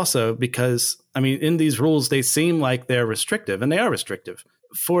 But it's also because, I mean, in these rules, they seem like they're restrictive, and they are restrictive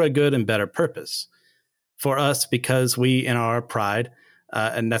for a good and better purpose. For us, because we, in our pride,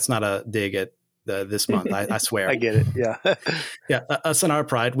 and that's not a dig at this month, I swear. I get it. Yeah. Yeah. Us in our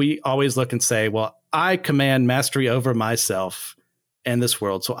pride, we always look and say, well, I command mastery over myself and this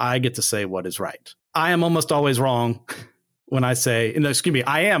world, so I get to say what is right. I am almost always wrong when I say, no, excuse me,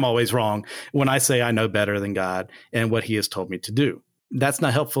 I am always wrong when I say I know better than God and what he has told me to do. That's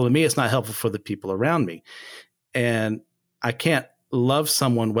not helpful to me. It's not helpful for the people around me. And I can't love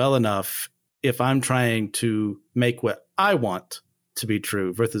someone well enough if I'm trying to make what I want to be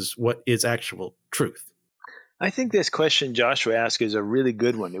true versus what is actual truth. I think this question Joshua asked is a really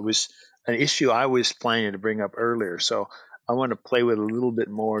good one. It was an issue I was planning to bring up earlier. So I want to play with it a little bit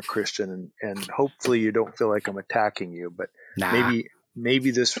more, Christian, and hopefully you don't feel like I'm attacking you, but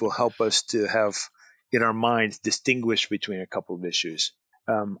maybe this will help us to have in our minds distinguish between a couple of issues.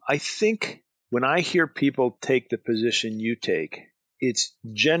 I think when I hear people take the position you take, it's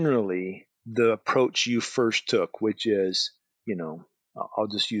generally the approach you first took, which is, I'll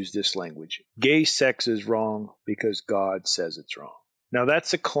just use this language. Gay sex is wrong because God says it's wrong. Now,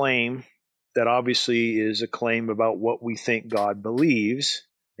 that's a claim that obviously is a claim about what we think God believes.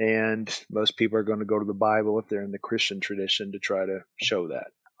 And most people are going to go to the Bible if they're in the Christian tradition to try to show that.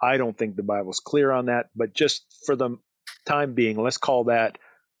 I don't think the Bible's clear on that, but just for the time being, let's call that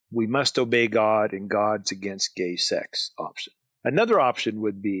we must obey God and God's against gay sex option. Another option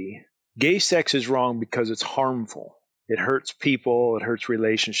would be gay sex is wrong because it's harmful. It hurts people, it hurts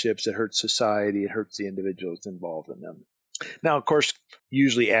relationships, it hurts society, it hurts the individuals involved in them. Now, of course,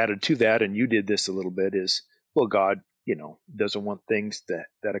 usually added to that, and you did this a little bit, is, well, God, doesn't want things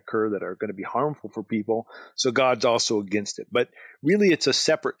that occur that are going to be harmful for people, so God's also against it. But really, it's a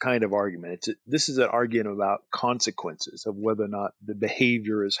separate kind of argument. This is an argument about consequences of whether or not the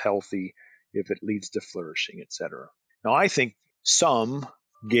behavior is healthy, if it leads to flourishing, etc. Now, I think some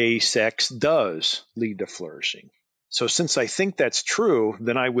gay sex does lead to flourishing. So since I think that's true,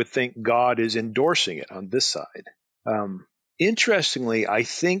 then I would think God is endorsing it on this side. Interestingly, I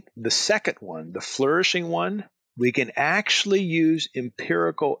think the second one, the flourishing one, we can actually use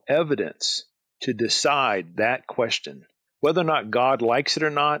empirical evidence to decide that question. Whether or not God likes it or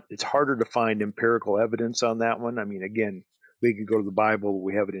not, it's harder to find empirical evidence on that one. I mean, again, we can go to the Bible,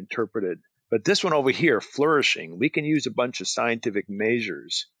 we have it interpreted. But this one over here, flourishing, we can use a bunch of scientific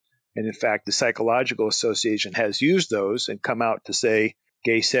measures. And in fact, the Psychological Association has used those and come out to say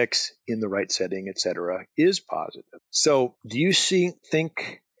gay sex in the right setting, etc., is positive. So do you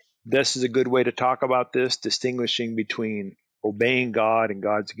think this is a good way to talk about this, distinguishing between obeying God and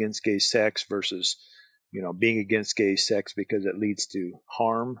God's against gay sex versus, being against gay sex because it leads to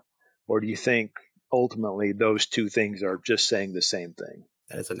harm? Or do you think ultimately those two things are just saying the same thing?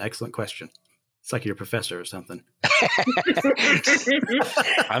 That is an excellent question. It's like you're a professor or something.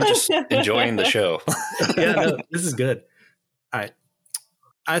 I'm just enjoying the show. Yeah, no, this is good. All right.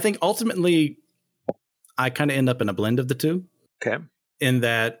 I think ultimately I kind of end up in a blend of the two. Okay. In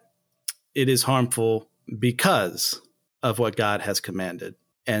that it is harmful because of what God has commanded.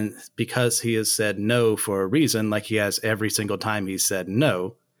 And because he has said no for a reason, like he has every single time he said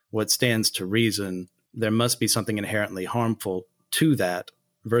no, what stands to reason, there must be something inherently harmful to that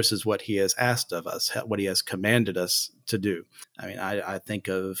versus what he has asked of us, what he has commanded us to do. I mean, I think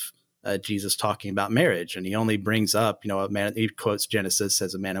of Jesus talking about marriage, and he only brings up, a man, he quotes Genesis,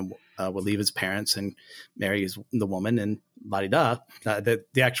 says a man will leave his parents and marry the woman, and la-di-da,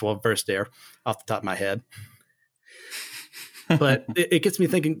 the actual verse there off the top of my head. But it gets me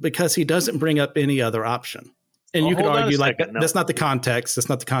thinking, because he doesn't bring up any other option. And you could argue that's not the context. That's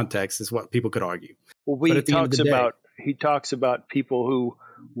not the context is what people could argue. Well, he talks about people who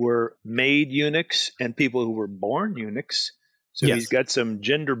were made eunuchs and people who were born eunuchs. So yes. He's got some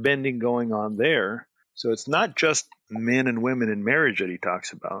gender bending going on there. So it's not just men and women in marriage that he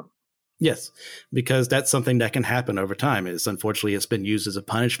talks about. Yes, because that's something that can happen over time. Unfortunately, it's been used as a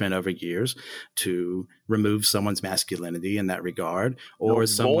punishment over years to remove someone's masculinity in that regard, or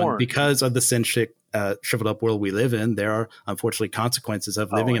because of the sin shriveled up world we live in. There are unfortunately consequences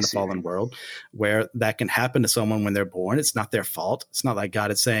of living in a fallen world where that can happen to someone when they're born. It's not their fault. It's not like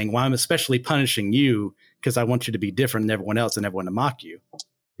God is saying, well, I'm especially punishing you because I want you to be different than everyone else and everyone to mock you.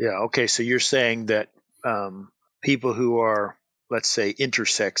 Yeah. Okay. So you're saying that people who are, let's say,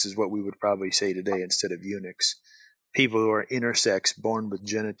 intersex is what we would probably say today instead of eunuchs. People who are intersex, born with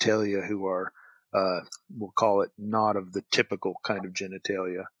genitalia, who are, we'll call it not of the typical kind of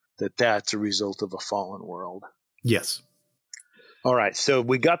genitalia, that's a result of a fallen world. Yes. All right, so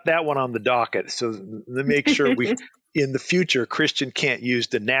we got that one on the docket. So let me make sure in the future, Christian can't use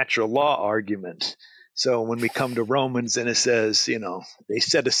the natural law argument. So when we come to Romans and it says, they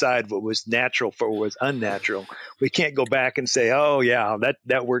set aside what was natural for what was unnatural, we can't go back and say, oh, yeah,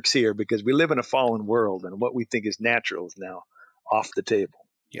 that works here, because we live in a fallen world and what we think is natural is now off the table.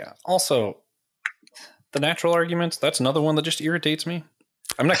 Yeah. Also, the natural arguments, that's another one that just irritates me.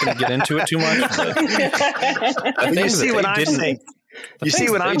 I'm not going to get into it too much. But you see what I'm saying? You see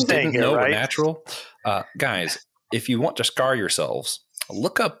what I'm saying here, right? Natural. Guys, if you want to scar yourselves,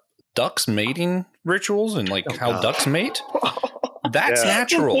 look up ducks mating rituals and how ducks mate. That's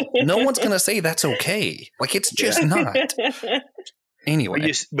natural. No one's going to say that's okay. It's just not.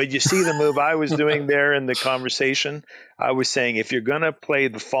 Anyway. But you see the move I was doing there in the conversation? I was saying if you're going to play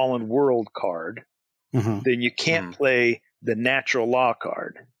the fallen world card, then you can't play the natural law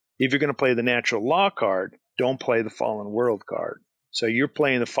card. If you're going to play the natural law card, don't play the fallen world card. So you're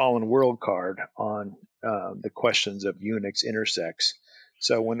playing the fallen world card on the questions of eunuchs, intersex.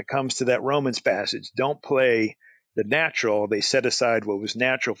 So when it comes to that Romans passage, don't play the natural. They set aside what was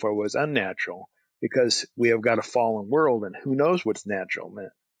natural for what was unnatural, because we have got a fallen world, and who knows what's natural, man.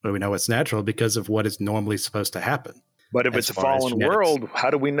 Well, we know what's natural because of what is normally supposed to happen. But if it's a fallen world,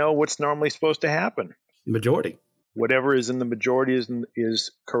 how do we know what's normally supposed to happen? Majority. Whatever is in the majority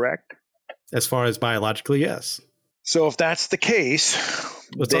is correct? As far as biologically, yes. So if that's the case,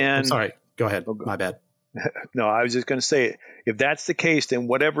 then... I'm sorry. Go ahead. My bad. No, I was just going to say, if that's the case, then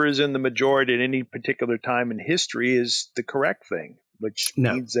whatever is in the majority at any particular time in history is the correct thing, which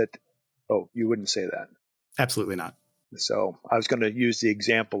means that... Oh, you wouldn't say that. Absolutely not. So I was going to use the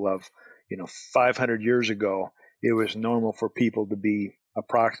example of, 500 years ago, it was normal for people to be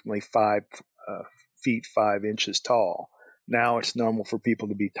approximately 5 feet 5 inches tall. Now it's normal for people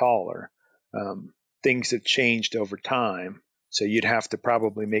to be taller. Things have changed over time. So you'd have to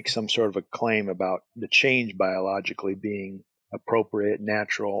probably make some sort of a claim about the change biologically being appropriate,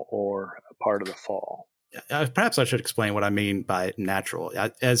 natural, or a part of the fall. Perhaps I should explain what I mean by natural,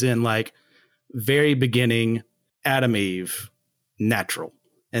 as in very beginning, Adam, Eve, natural.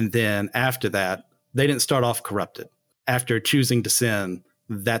 And then after that, they didn't start off corrupted. After choosing to sin,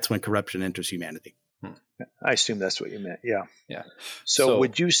 that's when corruption enters humanity. I assume that's what you meant. Yeah. Yeah. So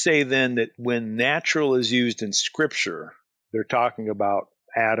would you say then that when natural is used in Scripture, they're talking about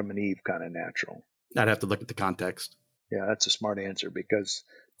Adam and Eve kind of natural? I'd have to look at the context. Yeah, that's a smart answer, because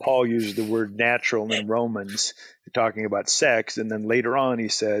Paul uses the word natural in Romans, talking about sex, and then later on he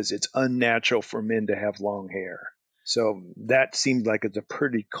says it's unnatural for men to have long hair. So that seems like it's a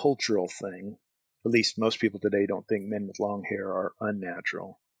pretty cultural thing. At least most people today don't think men with long hair are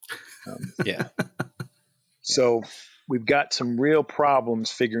unnatural. Yeah. So we've got some real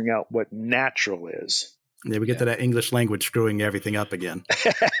problems figuring out what natural is. Yeah, we get to that English language screwing everything up again.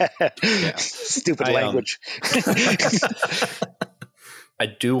 Stupid language. I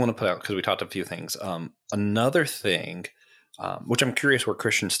do want to put out, because we talked a few things. Another thing, which I'm curious where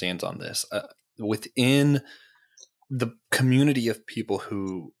Christian stands on this, within the community of people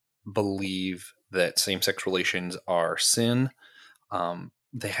who believe that same-sex relations are sin,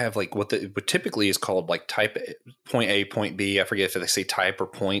 they have what typically is called type point A, point B. I forget if they say type or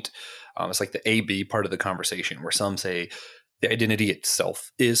point. It's the A-B part of the conversation, where some say the identity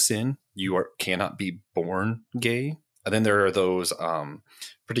itself is sin. You cannot be born gay. And then there are those,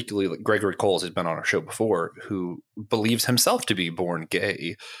 particularly Gregory Coles has been on our show before, who believes himself to be born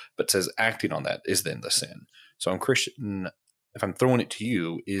gay, but says acting on that is then the sin. So I'm Christian. If I'm throwing it to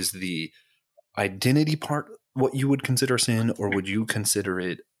you, is the identity part what you would consider sin, or would you consider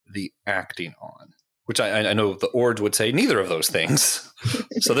it the acting on? Which I know the Ords would say neither of those things.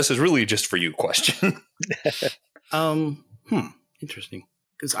 So this is really just for you question. Interesting.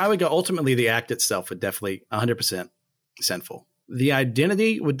 Because I would go ultimately the act itself would definitely 100% sinful. The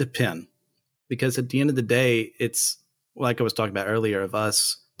identity would depend, because at the end of the day, it's like I was talking about earlier, of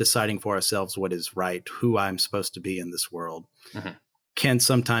us deciding for ourselves what is right, who I'm supposed to be in this world, can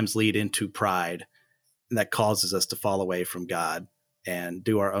sometimes lead into pride that causes us to fall away from God and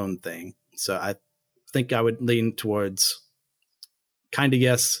do our own thing. So I think I would lean towards kind of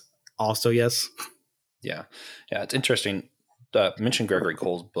yes, also yes. Yeah. It's interesting. Mention Gregory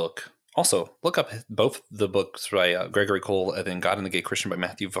Cole's book. Also, look up both the books by Gregory Cole and then God and the Gay Christian by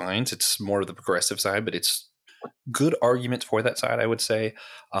Matthew Vines. It's more of the progressive side, but it's good arguments for that side, I would say.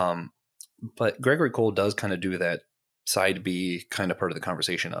 But Gregory Cole does kind of do that side B kind of part of the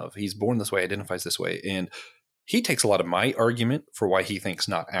conversation of he's born this way, identifies this way. And he takes a lot of my argument for why he thinks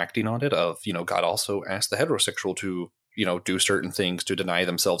not acting on it of, God also asked the heterosexual to, do certain things, to deny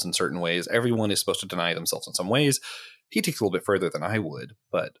themselves in certain ways. Everyone is supposed to deny themselves in some ways. he takes a little bit further than I would,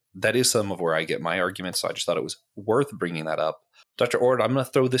 but that is some of where I get my arguments. So I just thought it was worth bringing that up. Dr. Ord, I'm going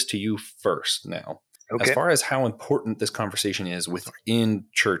to throw this to you first now. Okay. As far as how important this conversation is within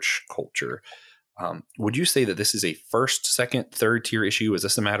church culture, would you say that this is a first, second, third tier issue? Is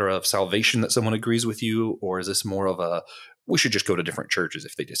this a matter of salvation that someone agrees with you? Or is this more of a, we should just go to different churches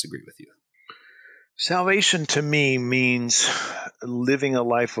if they disagree with you? Salvation to me means living a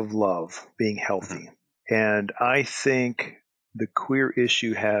life of love, being healthy. And I think the queer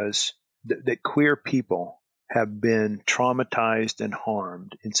issue has, that queer people have been traumatized and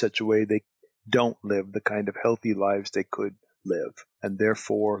harmed in such a way they don't live the kind of healthy lives they could live. And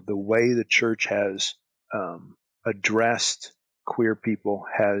therefore, the way the church has addressed queer people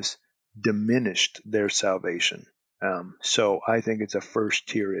has diminished their salvation. So I think it's a first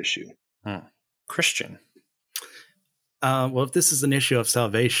tier issue. Christian. Well, if this is an issue of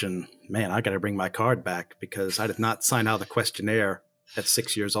salvation, man, I got to bring my card back because I did not sign out the questionnaire at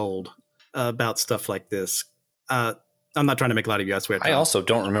 6 years old about stuff like this. I'm not trying to make a lot of you, I swear. I also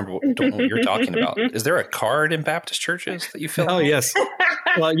don't remember what you're talking about. Is there a card in Baptist churches that you fill out? Oh, yes.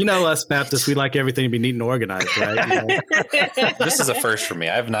 Well, you know us Baptists, we like everything to be neat and organized, right? You know? This is a first for me.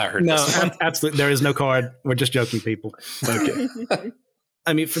 I have not heard this one. Absolutely. There is no card. We're just joking, people. Okay.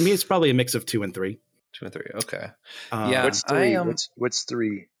 I mean, for me, it's probably a mix of 2 and 3. 2 and 3. Okay. Yeah. What's 3? What's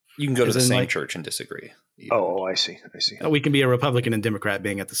 3? You can go to the same church and disagree. Oh, I see. We can be a Republican and Democrat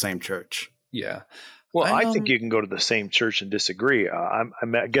being at the same church. Yeah. Well, I think you can go to the same church and disagree. I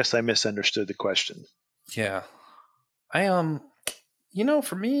guess I misunderstood the question. Yeah.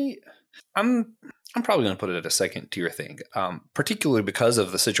 For me, I'm probably going to put it at a second tier thing, particularly because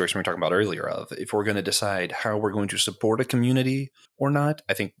of the situation we were talking about earlier of if we're going to decide how we're going to support a community or not.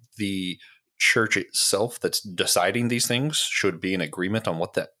 I think the church itself that's deciding these things should be in agreement on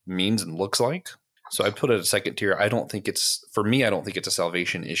what that means and looks like. So I put it at a second tier. I don't think it's a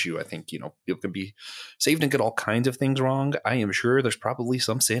salvation issue. I think, people can be saved and get all kinds of things wrong. I am sure there's probably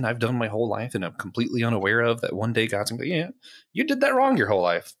some sin I've done my whole life and I'm completely unaware of that one day God's going to go, yeah, you did that wrong your whole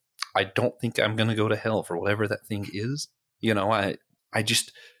life. I don't think I'm going to go to hell for whatever that thing is.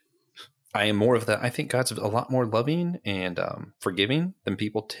 I am more of that. I think God's a lot more loving and forgiving than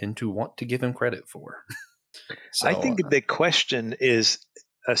people tend to want to give him credit for. So, I think the question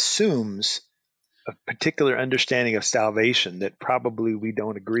assumes a particular understanding of salvation that probably we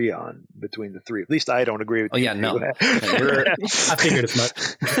don't agree on between the three. At least I don't agree with you. Oh, yeah, no. I figured as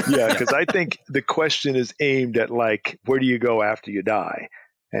much. Yeah, because I think the question is aimed at where do you go after you die?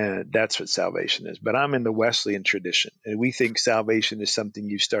 And that's what salvation is. But I'm in the Wesleyan tradition, and we think salvation is something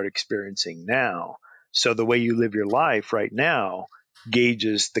you start experiencing now. So the way you live your life right now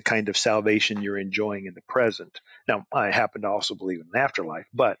gauges the kind of salvation you're enjoying in the present. Now, I happen to also believe in an afterlife,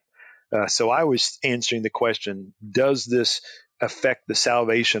 but so I was answering the question, does this affect the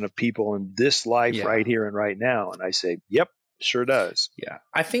salvation of people in this life right here and right now? And I say, yep, sure does. Yeah,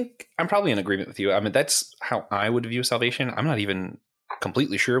 I think I'm probably in agreement with you. I mean, that's how I would view salvation. I'm not even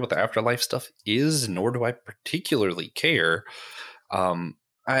completely sure what the afterlife stuff is, nor do I particularly care. I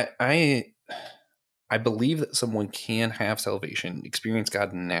believe that someone can have salvation, experience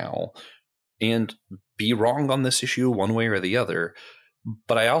God now, and be wrong on this issue one way or the other.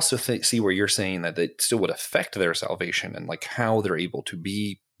 But I also see where you're saying that it still would affect their salvation and how they're able to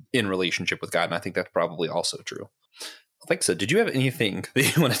be in relationship with God. And I think that's probably also true. Alexa, did you have anything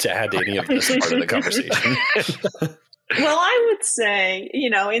that you wanted to add to any of this part of the conversation? Well, I would say,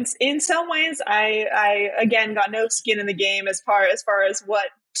 in some ways, I again got no skin in the game as far as what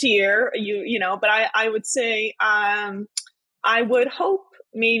tier but I would say I would hope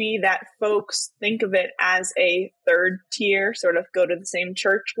maybe that folks think of it as a third tier, sort of go to the same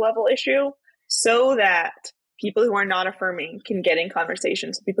church level issue, so that people who are not affirming can get in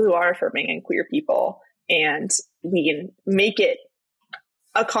conversations with people who are affirming and queer people, and we can make it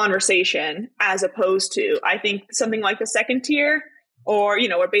a conversation, as opposed to, I think, something like the second tier, or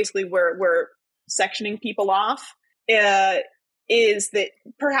where basically we're sectioning people off, is that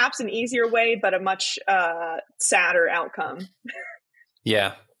perhaps an easier way, but a much sadder outcome.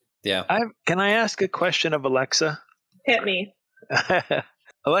 Yeah. Can I ask a question of Alexa? Hit me.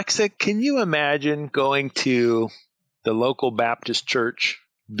 Alexa, can you imagine going to the local Baptist church,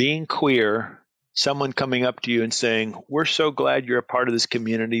 being queer, someone coming up to you and saying, we're so glad you're a part of this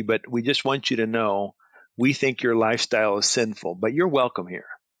community, but we just want you to know we think your lifestyle is sinful, but you're welcome here.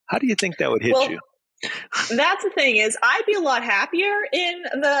 How do you think that would hit you? That's the thing is I'd be a lot happier in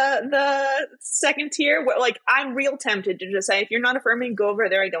the second tier where like I'm real tempted to just say, if you're not affirming, go over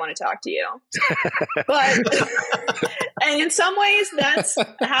there. I don't want to talk to you. But and in some ways that's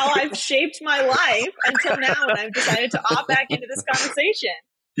how I've shaped my life until now, and I've decided to opt back into this conversation.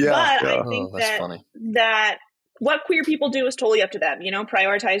 Yeah. But I think that what queer people do is totally up to them,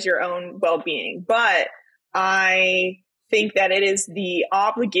 prioritize your own well-being. But I think that it is the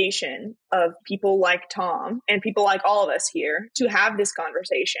obligation of people like Tom and people like all of us here to have this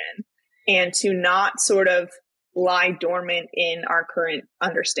conversation and to not sort of lie dormant in our current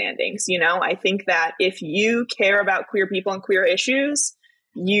understandings. I think that if you care about queer people and queer issues,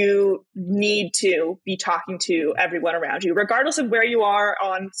 you need to be talking to everyone around you, regardless of where you are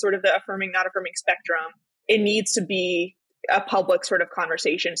on sort of the affirming, not affirming spectrum. It needs to be a public sort of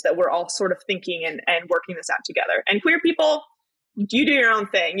conversation so that we're all sort of thinking and working this out together. And queer people, you do your own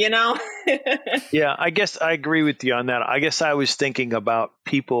thing, Yeah, I guess I agree with you on that. I guess I was thinking about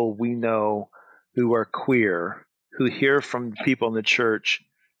people we know who are queer, who hear from people in the church.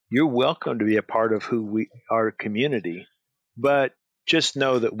 You're welcome to be a part of our community, but just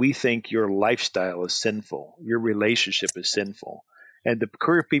know that we think your lifestyle is sinful. Your relationship is sinful. And the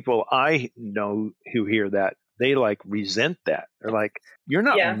queer people I know who hear that, they resent that. They're like, you're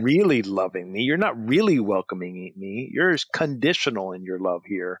not really loving me. You're not really welcoming me. You're conditional in your love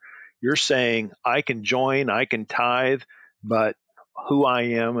here. You're saying I can join, I can tithe, but who I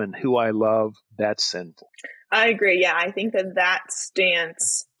am and who I love, that's sinful. I agree. Yeah, I think that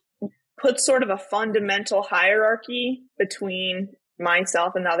stance puts sort of a fundamental hierarchy between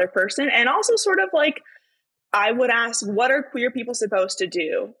myself and the other person. And also sort of I would ask, what are queer people supposed to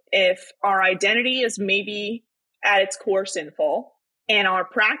do if our identity is maybe at its core sinful and our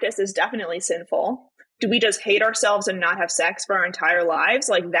practice is definitely sinful? Do we just hate ourselves and not have sex for our entire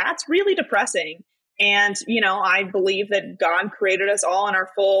lives? That's really depressing. And, I believe that God created us all and are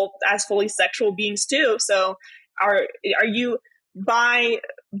as fully sexual beings too. So are you, by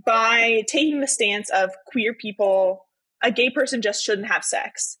taking the stance of queer people, a gay person just shouldn't have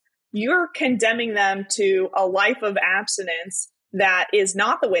sex, you're condemning them to a life of abstinence that is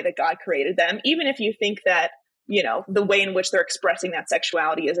not the way that God created them, even if you think that, the way in which they're expressing that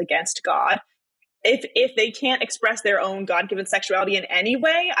sexuality is against God. If they can't express their own God-given sexuality in any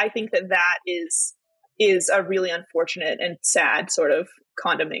way, I think that is a really unfortunate and sad sort of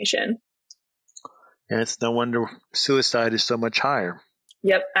condemnation. And it's no wonder suicide is so much higher.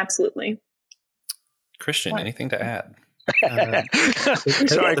 Yep, absolutely. Christian, anything to add?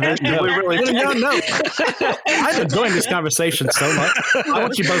 Sorry, Christian. No. I'm enjoying this conversation so much. I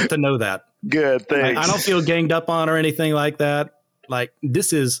want you both to know that. Good, thanks. I don't feel ganged up on or anything like that.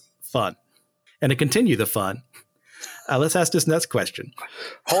 This is fun. And to continue the fun, let's ask this next question.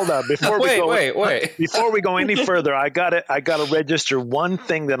 Hold on, before wait. Before we go any further, I gotta register one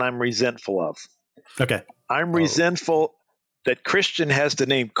thing that I'm resentful of. Okay. I'm resentful that Christian has the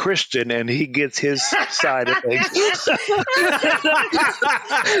name Christian and he gets his side of things.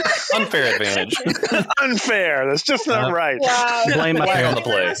 Unfair advantage. Unfair. That's just not right. Wow. Blame my Flag on the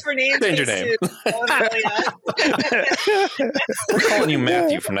play. Change your name. We're calling you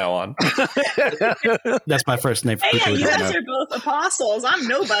Matthew from now on. That's my first name. For hey, you guys are both apostles. I'm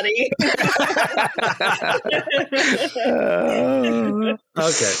nobody.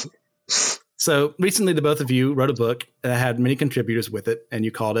 Okay. So recently, the both of you wrote a book that had many contributors with it, and you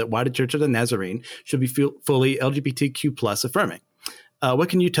called it "Why the Church of the Nazarene Should Be Fully LGBTQ Plus Affirming." What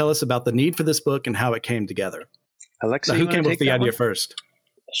can you tell us about the need for this book and how it came together? Alexa, who came up with the idea first?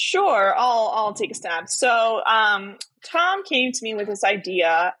 Sure, I'll take a stab. So Tom came to me with this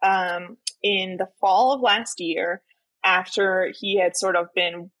idea in the fall of last year after he had sort of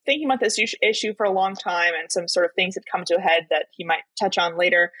been thinking about this issue for a long time, and some sort of things had come to a head that he might touch on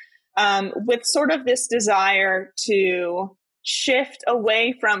later. With sort of this desire to shift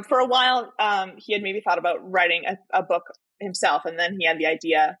away from, for a while, he had maybe thought about writing a book himself, and then he had the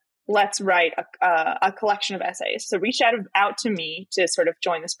idea, let's write a collection of essays. So reached out to me to sort of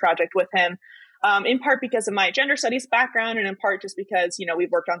join this project with him, in part because of my gender studies background, and in part just because, we've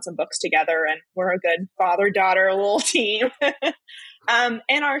worked on some books together and we're a good father-daughter little team. And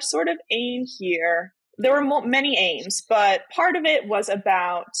our sort of aim here, there were many aims, but part of it was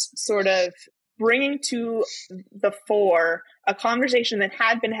about sort of bringing to the fore a conversation that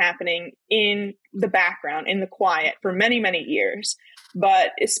had been happening in the background, in the quiet, for many, many years,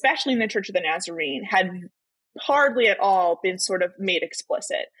 but especially in the Church of the Nazarene, had hardly at all been sort of made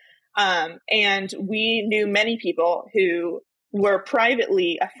explicit. And we knew many people who were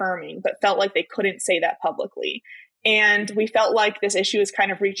privately affirming, but felt like they couldn't say that publicly. And we felt like this issue is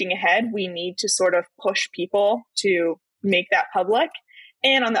kind of reaching ahead. We need to sort of push people to make that public.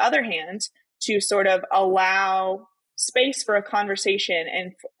 And on the other hand, to sort of allow space for a conversation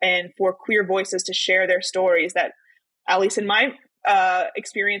and for queer voices to share their stories that, at least in my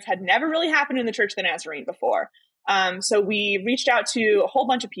experience, had never really happened in the Church of the Nazarene before. So we reached out to a whole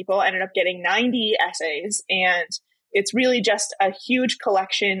bunch of people, ended up getting 90 essays, and it's really just a huge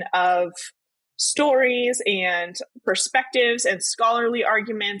collection of stories and perspectives and scholarly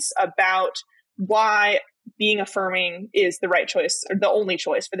arguments about why being affirming is the right choice or the only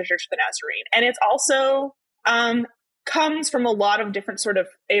choice for the Church of the Nazarene. And it's also comes from a lot of different sort of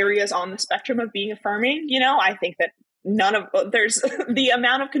areas on the spectrum of being affirming. I think that there's the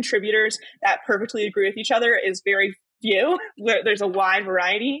amount of contributors that perfectly agree with each other is very few. There's a wide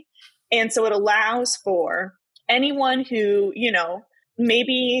variety. And so it allows for anyone who,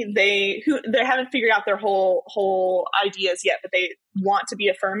 maybe they haven't figured out their whole ideas yet, but they want to be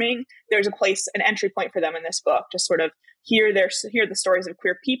affirming. There's a place, an entry point for them in this book to sort of hear the stories of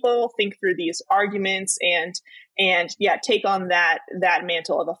queer people, think through these arguments, and take on that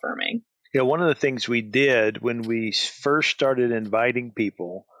mantle of affirming. Yeah, one of the things we did when we first started inviting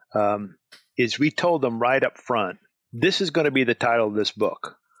people is we told them right up front, this is going to be the title of this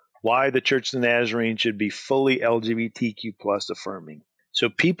book, Why the Church of the Nazarene Should Be Fully LGBTQ plus Affirming. So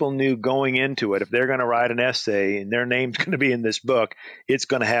people knew going into it, if they're going to write an essay and their name's going to be in this book, it's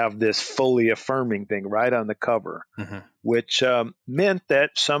going to have this fully affirming thing right on the cover, which meant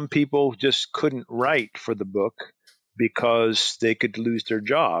that some people just couldn't write for the book because they could lose their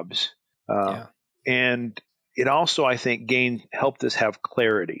jobs. And it also, I think, helped us have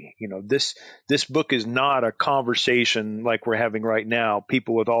clarity. This book is not a conversation like we're having right now,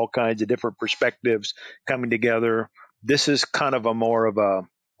 people with all kinds of different perspectives coming together. This is kind of more of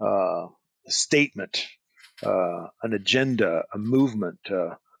a statement, an agenda, a movement.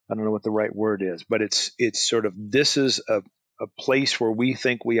 I don't know what the right word is, but it's sort of, this is a place where we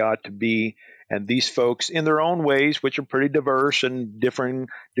think we ought to be. And these folks, in their own ways, which are pretty diverse and different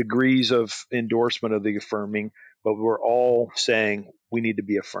degrees of endorsement of the affirming, but we're all saying we need to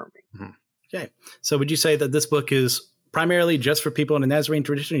be affirming. Okay. So would you say that this book is primarily just for people in the Nazarene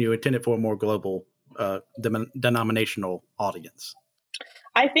tradition, or you intend it for a more global denominational audience?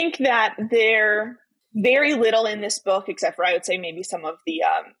 I think that there very little in this book, except for, I would say, maybe some of the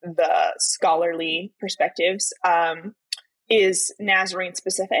scholarly perspectives, is Nazarene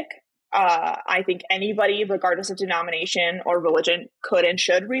specific. I think anybody, regardless of denomination or religion, could and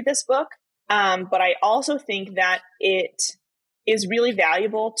should read this book. But I also think that it is really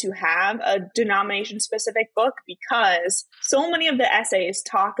valuable to have a denomination-specific book, because so many of the essays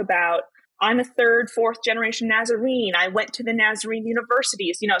talk about, I'm a third, fourth generation Nazarene. I went to the Nazarene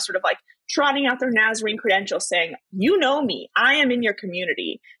universities, sort of like trotting out their Nazarene credentials, saying, you know me, I am in your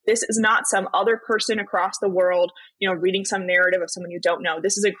community. This is not some other person across the world, reading some narrative of someone you don't know.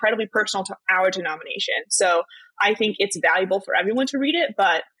 This is incredibly personal to our denomination. So I think it's valuable for everyone to read it.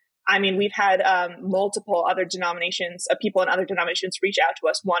 But I mean, we've had multiple other denominations, people in other denominations reach out to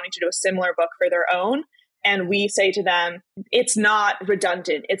us wanting to do a similar book for their own. And we say to them, it's not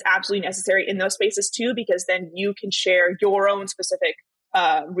redundant. It's absolutely necessary in those spaces too, because then you can share your own specific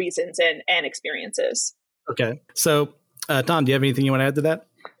reasons and experiences. Okay. So, Tom, do you have anything you want to add to that?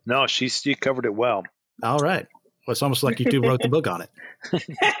 No, she covered it well. All right. Well, it's almost like you two wrote the book on it.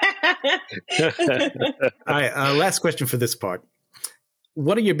 All right. Last question for this part.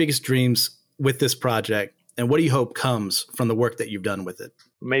 What are your biggest dreams with this project, and what do you hope comes from the work that you've done with it?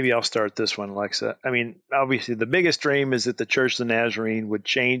 Maybe I'll start this one, Alexa. I mean, obviously, the biggest dream is that the Church of the Nazarene would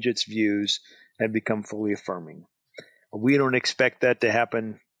change its views and become fully affirming. We don't expect that to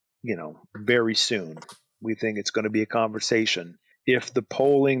happen, very soon. We think it's going to be a conversation. If the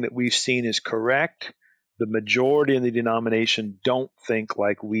polling that we've seen is correct, the majority in the denomination don't think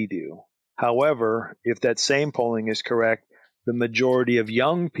like we do. However, if that same polling is correct, the majority of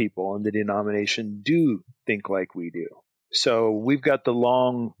young people in the denomination do think like we do. So we've got the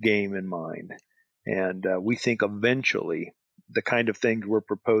long game in mind, and we think eventually the kind of things we're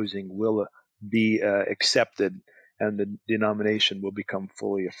proposing will be accepted, and the denomination will become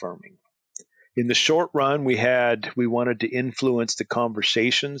fully affirming. In the short run, we wanted to influence the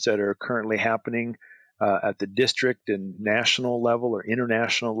conversations that are currently happening at the district and national level or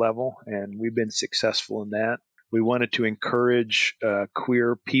international level, and we've been successful in that. We wanted to encourage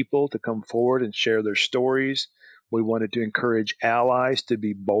queer people to come forward and share their stories. We wanted to encourage allies to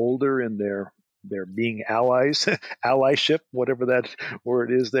be bolder in their being allies, allyship, whatever that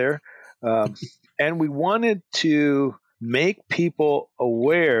word is there. And we wanted to make people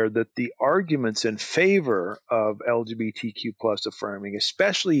aware that the arguments in favor of LGBTQ plus affirming,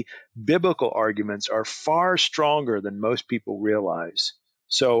 especially biblical arguments, are far stronger than most people realize.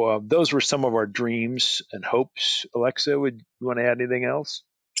 So those were some of our dreams and hopes. Alexa, would you want to add anything else?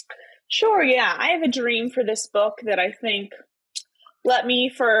 Sure, yeah. I have a dream for this book that I think, let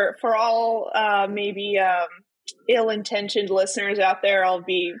me, for all maybe ill-intentioned listeners out there, I'll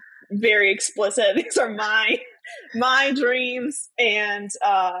be very explicit. These are my dreams, and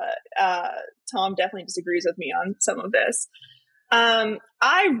Tom definitely disagrees with me on some of this.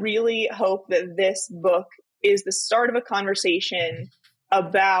 I really hope that this book is the start of a conversation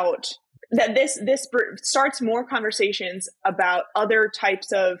about that. This starts more conversations about other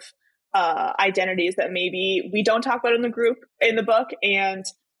types of identities that maybe we don't talk about in the book and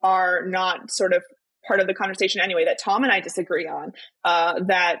are not sort of part of the conversation anyway, that Tom and I disagree on,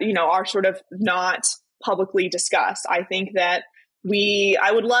 that, are sort of not publicly discussed. I think that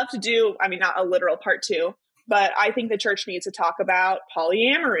I would love to do, not a literal part 2, but I think the church needs to talk about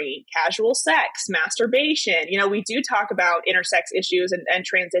polyamory, casual sex, masturbation. We do talk about intersex issues and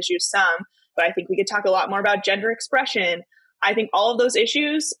trans issues some, but I think we could talk a lot more about gender expression. I think all of those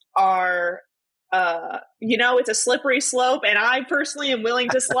issues are, it's a slippery slope, and I personally am willing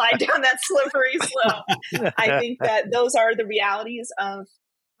to slide down that slippery slope. I think that those are the realities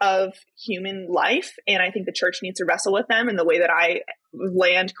of human life, and I think the church needs to wrestle with them in the way that I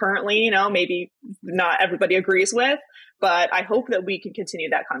land currently. Maybe not everybody agrees with, but I hope that we can continue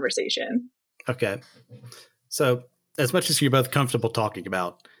that conversation. Okay. So as much as you're both comfortable talking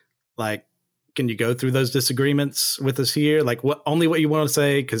about, can you go through those disagreements with us here? What you want to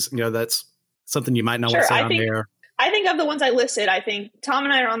say? Because, that's something you might not want to say on there. I think of the ones I listed, I think Tom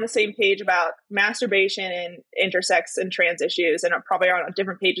and I are on the same page about masturbation and intersex and trans issues, and are probably on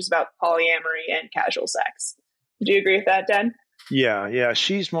different pages about polyamory and casual sex. Do you agree with that, Dan? Yeah.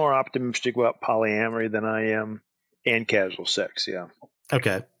 She's more optimistic about polyamory than I am, and casual sex. Yeah.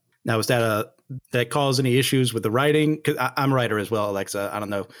 Okay. Now, was that cause any issues with the writing? Because I'm a writer as well, Alexa. I don't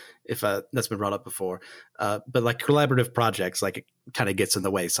know if that's been brought up before, but collaborative projects, it kind of gets in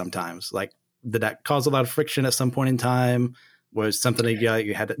the way sometimes. Did that cause a lot of friction at some point in time? Was something that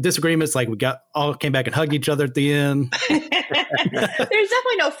you had disagreements? We all came back and hugged each other at the end? There's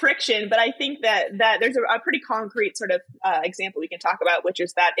definitely no friction, but I think that there's a pretty concrete sort of example we can talk about, which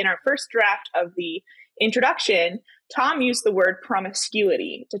is that in our first draft of the introduction, Tom used the word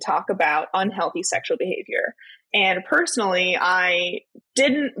promiscuity to talk about unhealthy sexual behavior. And personally, I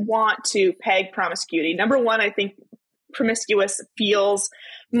didn't want to peg promiscuity. Number one, I think promiscuous feels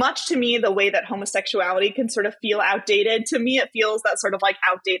much to me the way that homosexuality can sort of feel outdated. To me, it feels that sort of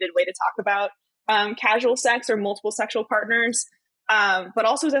outdated way to talk about casual sex or multiple sexual partners, but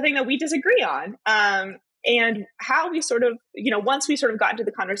also is a thing that we disagree on. And how we sort of, once we sort of got into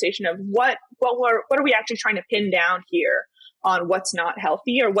the conversation of what are we actually trying to pin down here on what's not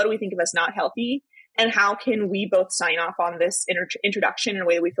healthy, or what do we think of as not healthy, and how can we both sign off on this introduction in a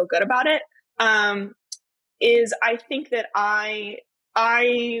way that we feel good about it, is I think that I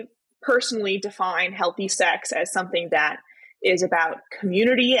personally define healthy sex as something that is about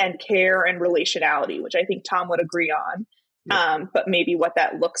community and care and relationality, which I think Tom would agree on. Yeah. But maybe what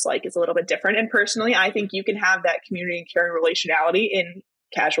that looks like is a little bit different. And personally, I think you can have that community and care and relationality in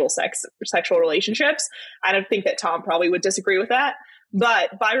casual sexual relationships. I don't think that Tom probably would disagree with that.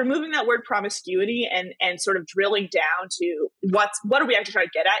 But by removing that word promiscuity and sort of drilling down to what are we actually trying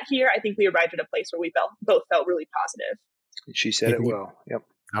to get at here, I think we arrived at a place where we both felt really positive. She said it well. Yep.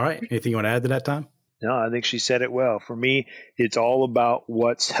 All right. Anything you want to add to that, Tom? No, I think she said it well. For me, it's all about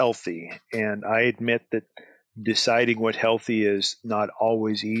what's healthy. And I admit that deciding what healthy is not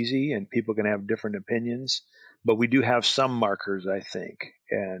always easy, and people can have different opinions. But we do have some markers, I think.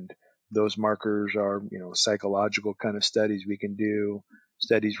 And those markers are, psychological kind of studies we can do,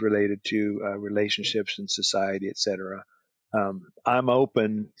 studies related to relationships in society, et cetera. I'm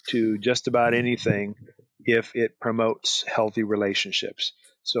open to just about anything if it promotes healthy relationships.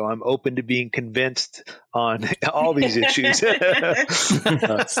 So I'm open to being convinced on all these issues. Slide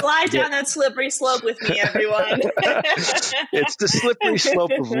down that slippery slope with me, everyone. It's the slippery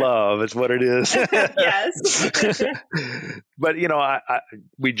slope of love is what it is. Yes. But,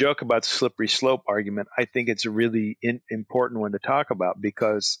 we joke about the slippery slope argument. I think it's a really important one to talk about,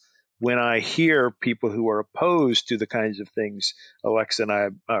 because when I hear people who are opposed to the kinds of things Alexa and I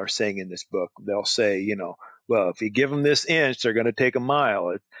are saying in this book, they'll say, well, if you give them this inch, they're going to take a mile.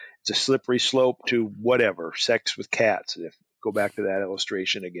 It's a slippery slope to whatever, sex with cats. Go back to that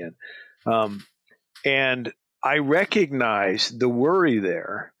illustration again. And I recognize the worry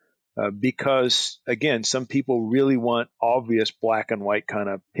there, because, again, some people really want obvious black and white kind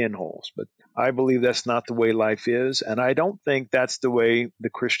of pinholes. But I believe that's not the way life is. And I don't think that's the way the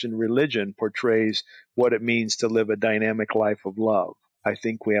Christian religion portrays what it means to live a dynamic life of love. I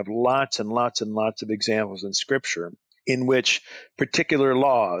think we have lots and lots and lots of examples in Scripture in which particular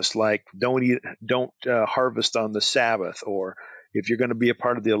laws, like don't harvest on the Sabbath, or if you're going to be a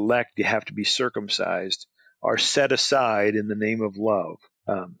part of the elect, you have to be circumcised, are set aside in the name of love.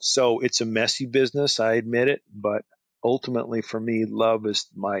 So it's a messy business, I admit it, but ultimately for me, love is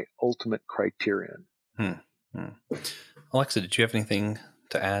my ultimate criterion. Alexa, did you have anything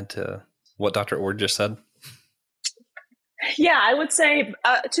to add to what Dr. Ord just said? Yeah, I would say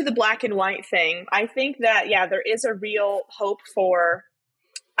to the black and white thing, I think that, there is a real hope for,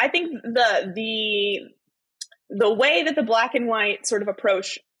 I think the way that the black and white sort of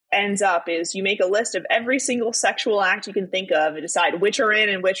approach ends up is you make a list of every single sexual act you can think of and decide which are in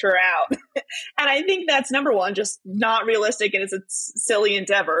and which are out. And I think that's, number one, just not realistic and it's a silly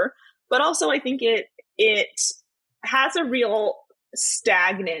endeavor. But also I think it has a real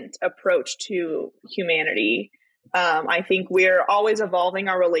stagnant approach to humanity. I think we're always evolving.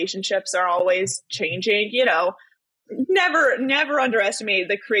 Our relationships are always changing. Never underestimate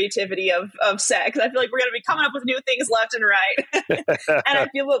the creativity of sex. I feel like we're going to be coming up with new things left and right. And I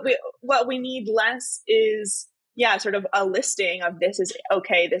feel what we need less is, sort of a listing of this is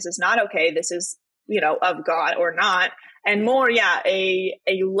okay, this is not okay, this is, of God or not. And more, a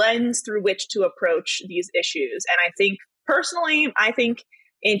lens through which to approach these issues. And I think personally,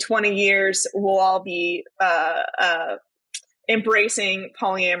 in 20 years, we'll all be embracing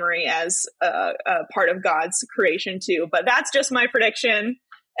polyamory as a part of God's creation too. But that's just my prediction,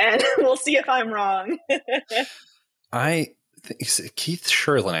 and we'll see if I'm wrong. I think Keith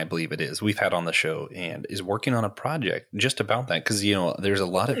Sherlin, I believe it is, we've had on the show, and is working on a project just about that. Because, there's a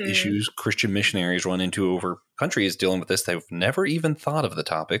lot of issues Christian missionaries run into over countries dealing with this. They've never even thought of the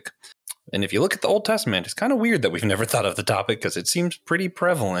topic. And if you look at the Old Testament, it's kind of weird that we've never thought of the topic because it seems pretty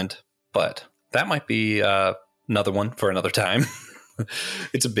prevalent. But that might be another one for another time.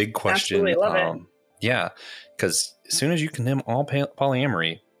 It's a big question. Absolutely love it. Yeah, because as soon as you condemn all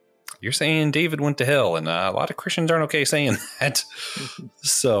polyamory, you're saying David went to hell, and a lot of Christians aren't okay saying that.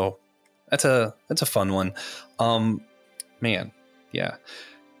 So that's a fun one. Man, yeah.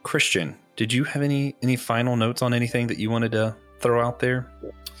 Christian, did you have any final notes on anything that you wanted to throw out there?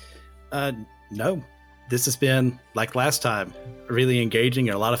 No. This has been, like last time, really engaging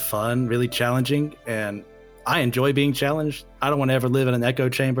and a lot of fun, really challenging, and I enjoy being challenged. I don't want to ever live in an echo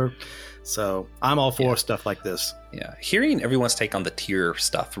chamber, so I'm all for stuff like this. Yeah, hearing everyone's take on the tier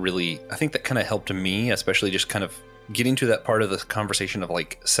stuff really, I think that kind of helped me, especially just kind of getting to that part of the conversation of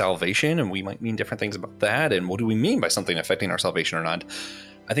like salvation, and we might mean different things about that, and what do we mean by something affecting our salvation or not.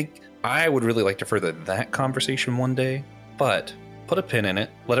 I think I would really like to further that conversation one day, but put a pin in it.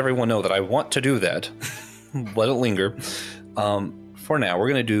 Let everyone know that I want to do that. Let it linger. For now, we're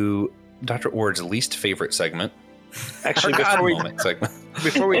going to do Dr. Ord's least favorite segment. Actually,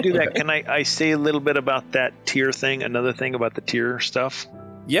 before we do that, can I say a little bit about that tier thing? Another thing about the tier stuff?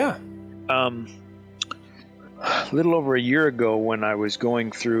 Yeah. A little over a year ago, when I was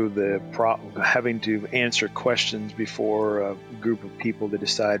going through having to answer questions before a group of people to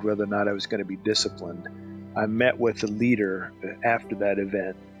decide whether or not I was going to be disciplined, I met with a leader after that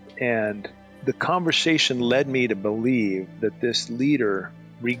event, and the conversation led me to believe that this leader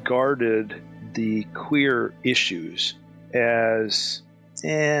regarded the queer issues as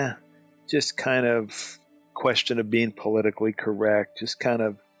just kind of question of being politically correct, just kind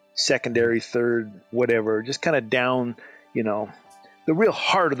of secondary, third, whatever, just kind of down, the real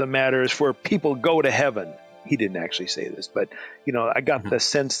heart of the matter is where people go to heaven. He didn't actually say this, but I got the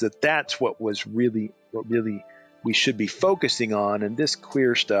sense that that's what really we should be focusing on. And this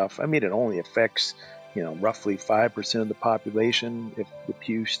queer stuff, it only affects roughly 5% of the population, if the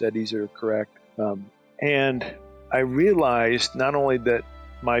Pew studies are correct. And I realized not only that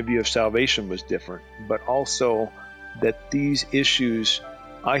my view of salvation was different, but also that these issues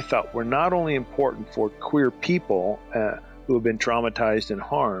I thought were not only important for queer people who have been traumatized and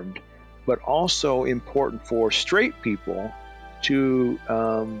harmed, but also important for straight people to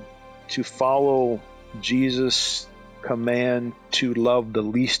follow Jesus' command to love the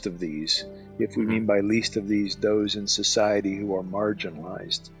least of these, if we mean by least of these those in society who are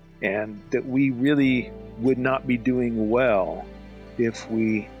marginalized, and that we really would not be doing well if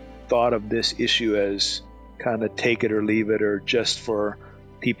we thought of this issue as kind of take it or leave it, or just for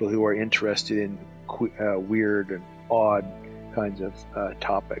people who are interested in weird and odd kinds of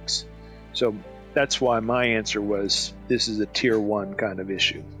topics. So that's why my answer was, this is a tier 1 kind of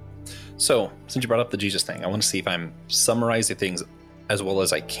issue. So, since you brought up the Jesus thing, I want to see if I'm summarizing things as well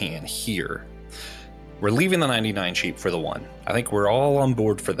as I can here. We're leaving the 99 sheep for the one. I think we're all on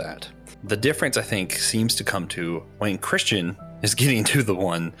board for that. The difference, I think, seems to come to when Christian is getting to the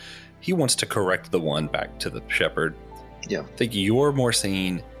one, he wants to correct the one back to the shepherd. Yeah. I think you're more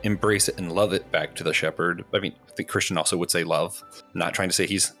saying embrace it and love it back to the shepherd. I mean, I think Christian also would say love. I'm not trying to say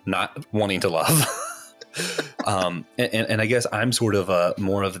he's not wanting to love. And I guess I'm sort of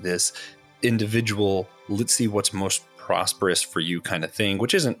more of this individual, let's see what's most prosperous for you kind of thing,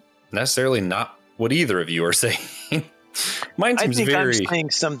 which isn't necessarily not what either of you are saying. Mine seems I'm saying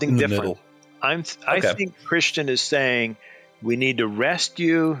something different. I think Christian is saying we need to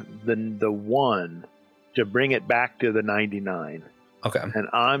rescue the one to bring it back to the 99. Okay. And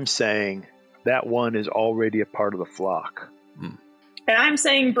I'm saying that one is already a part of the flock. Mm. And I'm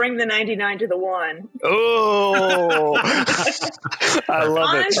saying bring the 99 to the one. Oh, I love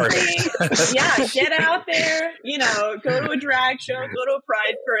Honestly, yeah, get out there, go to a drag show, go to a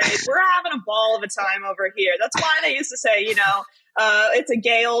pride parade. We're having a ball of a time over here. That's why they used to say, it's a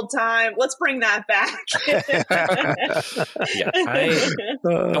gay old time. Let's bring that back. Yeah,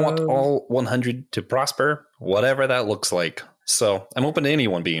 I want all 100 to prosper, whatever that looks like. So I'm open to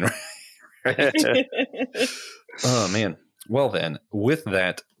anyone being right. Oh, man. Well, then, with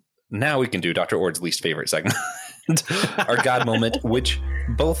that, now we can do Dr. Ord's least favorite segment, our God moment, which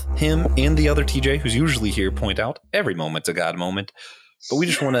both him and the other TJ, who's usually here, point out every moment's a God moment. But we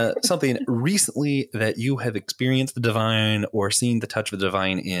just want to something recently that you have experienced the divine or seen the touch of the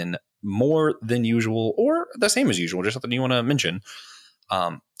divine in more than usual or the same as usual, just something you want to mention.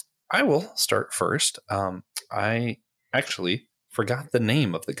 I will start first. I actually forgot the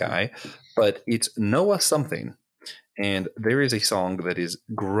name of the guy, but it's Noah something. And there is a song that is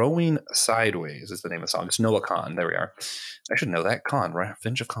Growing Sideways is the name of the song. It's Noah Khan. There we are. I should know that. Khan, right?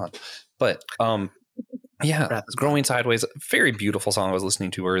 Revenge of Khan. But yeah, Growing Sideways, very beautiful song I was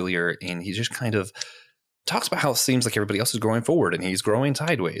listening to earlier. And he just kind of talks about how it seems like everybody else is growing forward and he's growing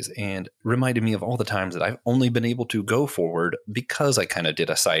sideways, and reminded me of all the times that I've only been able to go forward because I kind of did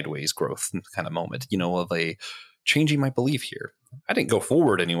a sideways growth kind of moment, of a changing my belief here. I didn't go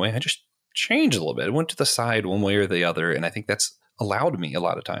forward anyway. I just changed a little bit. It went to the side one way or the other. And I think that's allowed me a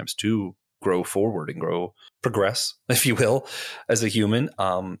lot of times to grow forward and progress, if you will, as a human.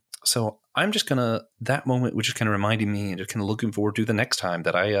 So I'm just that moment, which is kind of reminding me and just kind of looking forward to the next time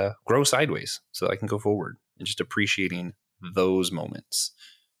that I grow sideways so that I can go forward, and just appreciating those moments.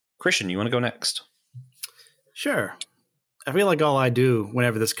 Christian, you want to go next? Sure. I feel like all I do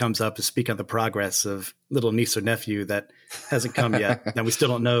whenever this comes up is speak on the progress of little niece or nephew that hasn't come yet. And we still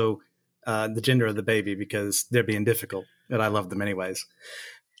don't know the gender of the baby because they're being difficult, and I love them anyways.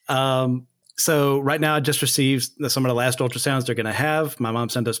 So right now I just received some of the last ultrasounds they're going to have. My mom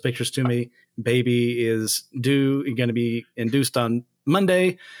sent those pictures to me. Baby is going to be induced on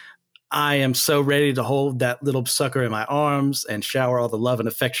Monday. I am so ready to hold that little sucker in my arms and shower all the love and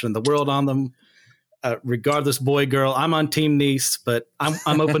affection in the world on them. Regardless, boy, girl, I'm on team niece, but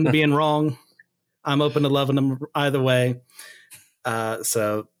I'm open to being wrong. I'm open to loving them either way.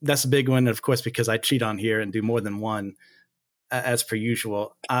 So that's a big one, of course, because I cheat on here and do more than one, as per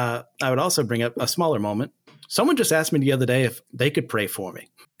usual. I would also bring up a smaller moment. Someone just asked me the other day if they could pray for me.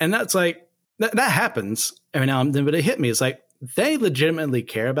 And that's like, that happens every now and then, but it hit me. It's like, they legitimately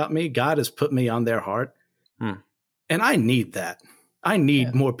care about me. God has put me on their heart. And I need that. I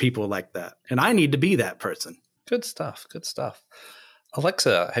need more people like that. And I need to be that person. Good stuff. Good stuff.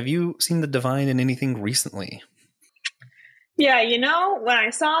 Alexa, have you seen the divine in anything recently? Yeah, when I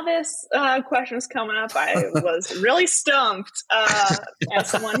saw this question was coming up, I was really stumped as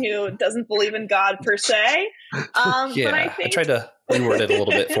someone who doesn't believe in God per se. But I tried to reword it a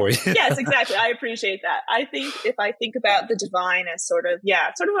little bit for you. Yes, exactly. I appreciate that. I think if I think about the divine as sort of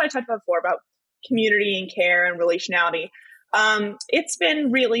what I talked about before about community and care and relationality, it's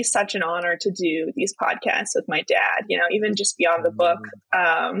been really such an honor to do these podcasts with my dad, even just beyond the book.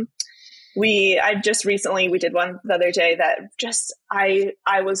 We did one the other day that just, I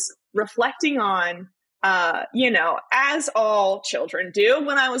was reflecting on, as all children do.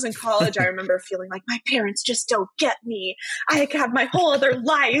 When I was in college, I remember feeling like my parents just don't get me. I have my whole other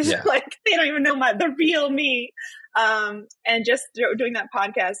life. Yeah. Like they don't even know the real me. And just doing that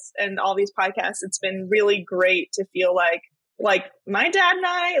podcast and all these podcasts, it's been really great to feel like my dad and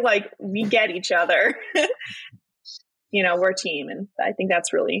I, we get each other. We're a team, and I think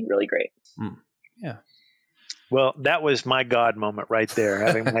that's really, really great. Yeah. Well, that was my God moment right there,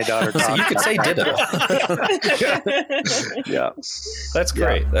 having my daughter talk. So you could say ditto. Yeah. That's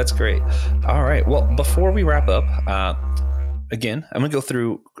great. Yeah. That's great. All right. Well, before we wrap up, again, I'm going to go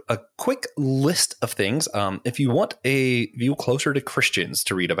through a quick list of things. If you want a view closer to Christians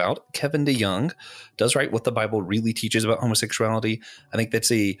to read about, Kevin DeYoung does write What the Bible Really Teaches About Homosexuality. I think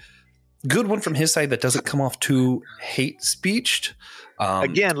that's a good one from his side that doesn't come off too hate speeched.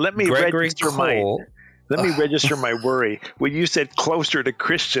 Again, let me register my worry. When you said closer to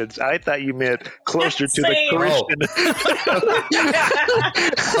Christians, I thought you meant closer to the Christian.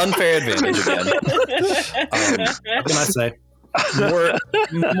 Unfair advantage again. What can I say?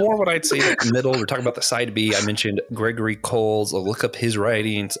 More what I'd say like middle. We're talking about the side B. I mentioned Gregory Coles. I'll look up his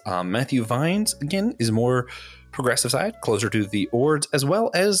writings. Matthew Vines, again, is more progressive side, closer to the Ord's, as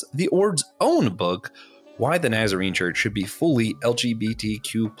well as the Ord's own book, Why the Nazarene Church Should Be Fully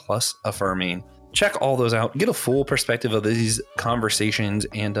LGBTQ plus Affirming. Check all those out. Get a full perspective of these conversations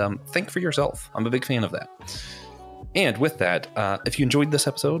and think for yourself. I'm a big fan of that. And with that, if you enjoyed this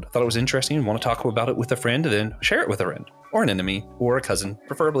episode, thought it was interesting, and want to talk about it with a friend, then share it with a friend or an enemy or a cousin,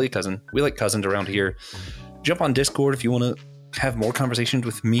 preferably a cousin. We like cousins around here. Jump on Discord if you want to have more conversations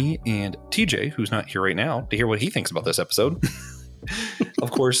with me and TJ, who's not here right now, to hear what he thinks about this episode.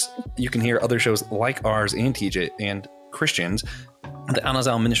 Of course, you can hear other shows like ours and TJ and Christians. The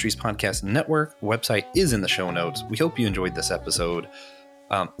Anazal Ministries Podcast Network website is in the show notes. We hope you enjoyed this episode.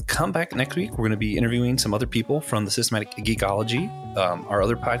 Come back next week. We're going to be interviewing some other people from the Systematic Geekology, our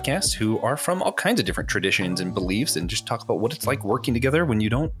other podcast, who are from all kinds of different traditions and beliefs, and just talk about what it's like working together when you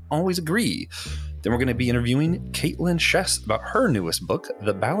don't always agree. Then we're going to be interviewing Caitlin Chess about her newest book,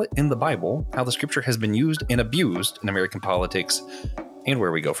 The Ballot in the Bible, How the Scripture Has Been Used and Abused in American Politics, and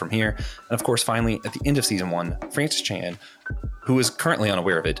where we go from here. And of course, finally, at the end of season 1, Francis Chan, who is currently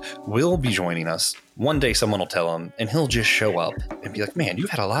unaware of it, will be joining us. One day someone will tell him, and he'll just show up and be like, man,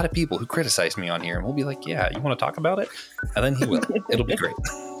 you've had a lot of people who criticized me on here. And we'll be like, yeah, you want to talk about it? And then he will. It'll be great.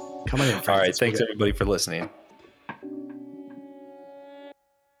 Come on in, Francis. All right. Thanks, everybody, for listening.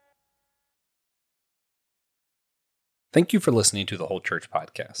 Thank you for listening to the Whole Church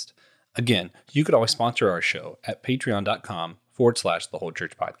Podcast. Again, you could always sponsor our show at patreon.com/the Whole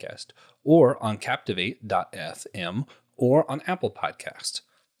Church Podcast, or on Captivate.fm, or on Apple Podcasts.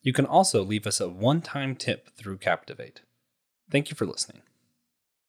 You can also leave us a one-time tip through Captivate. Thank you for listening.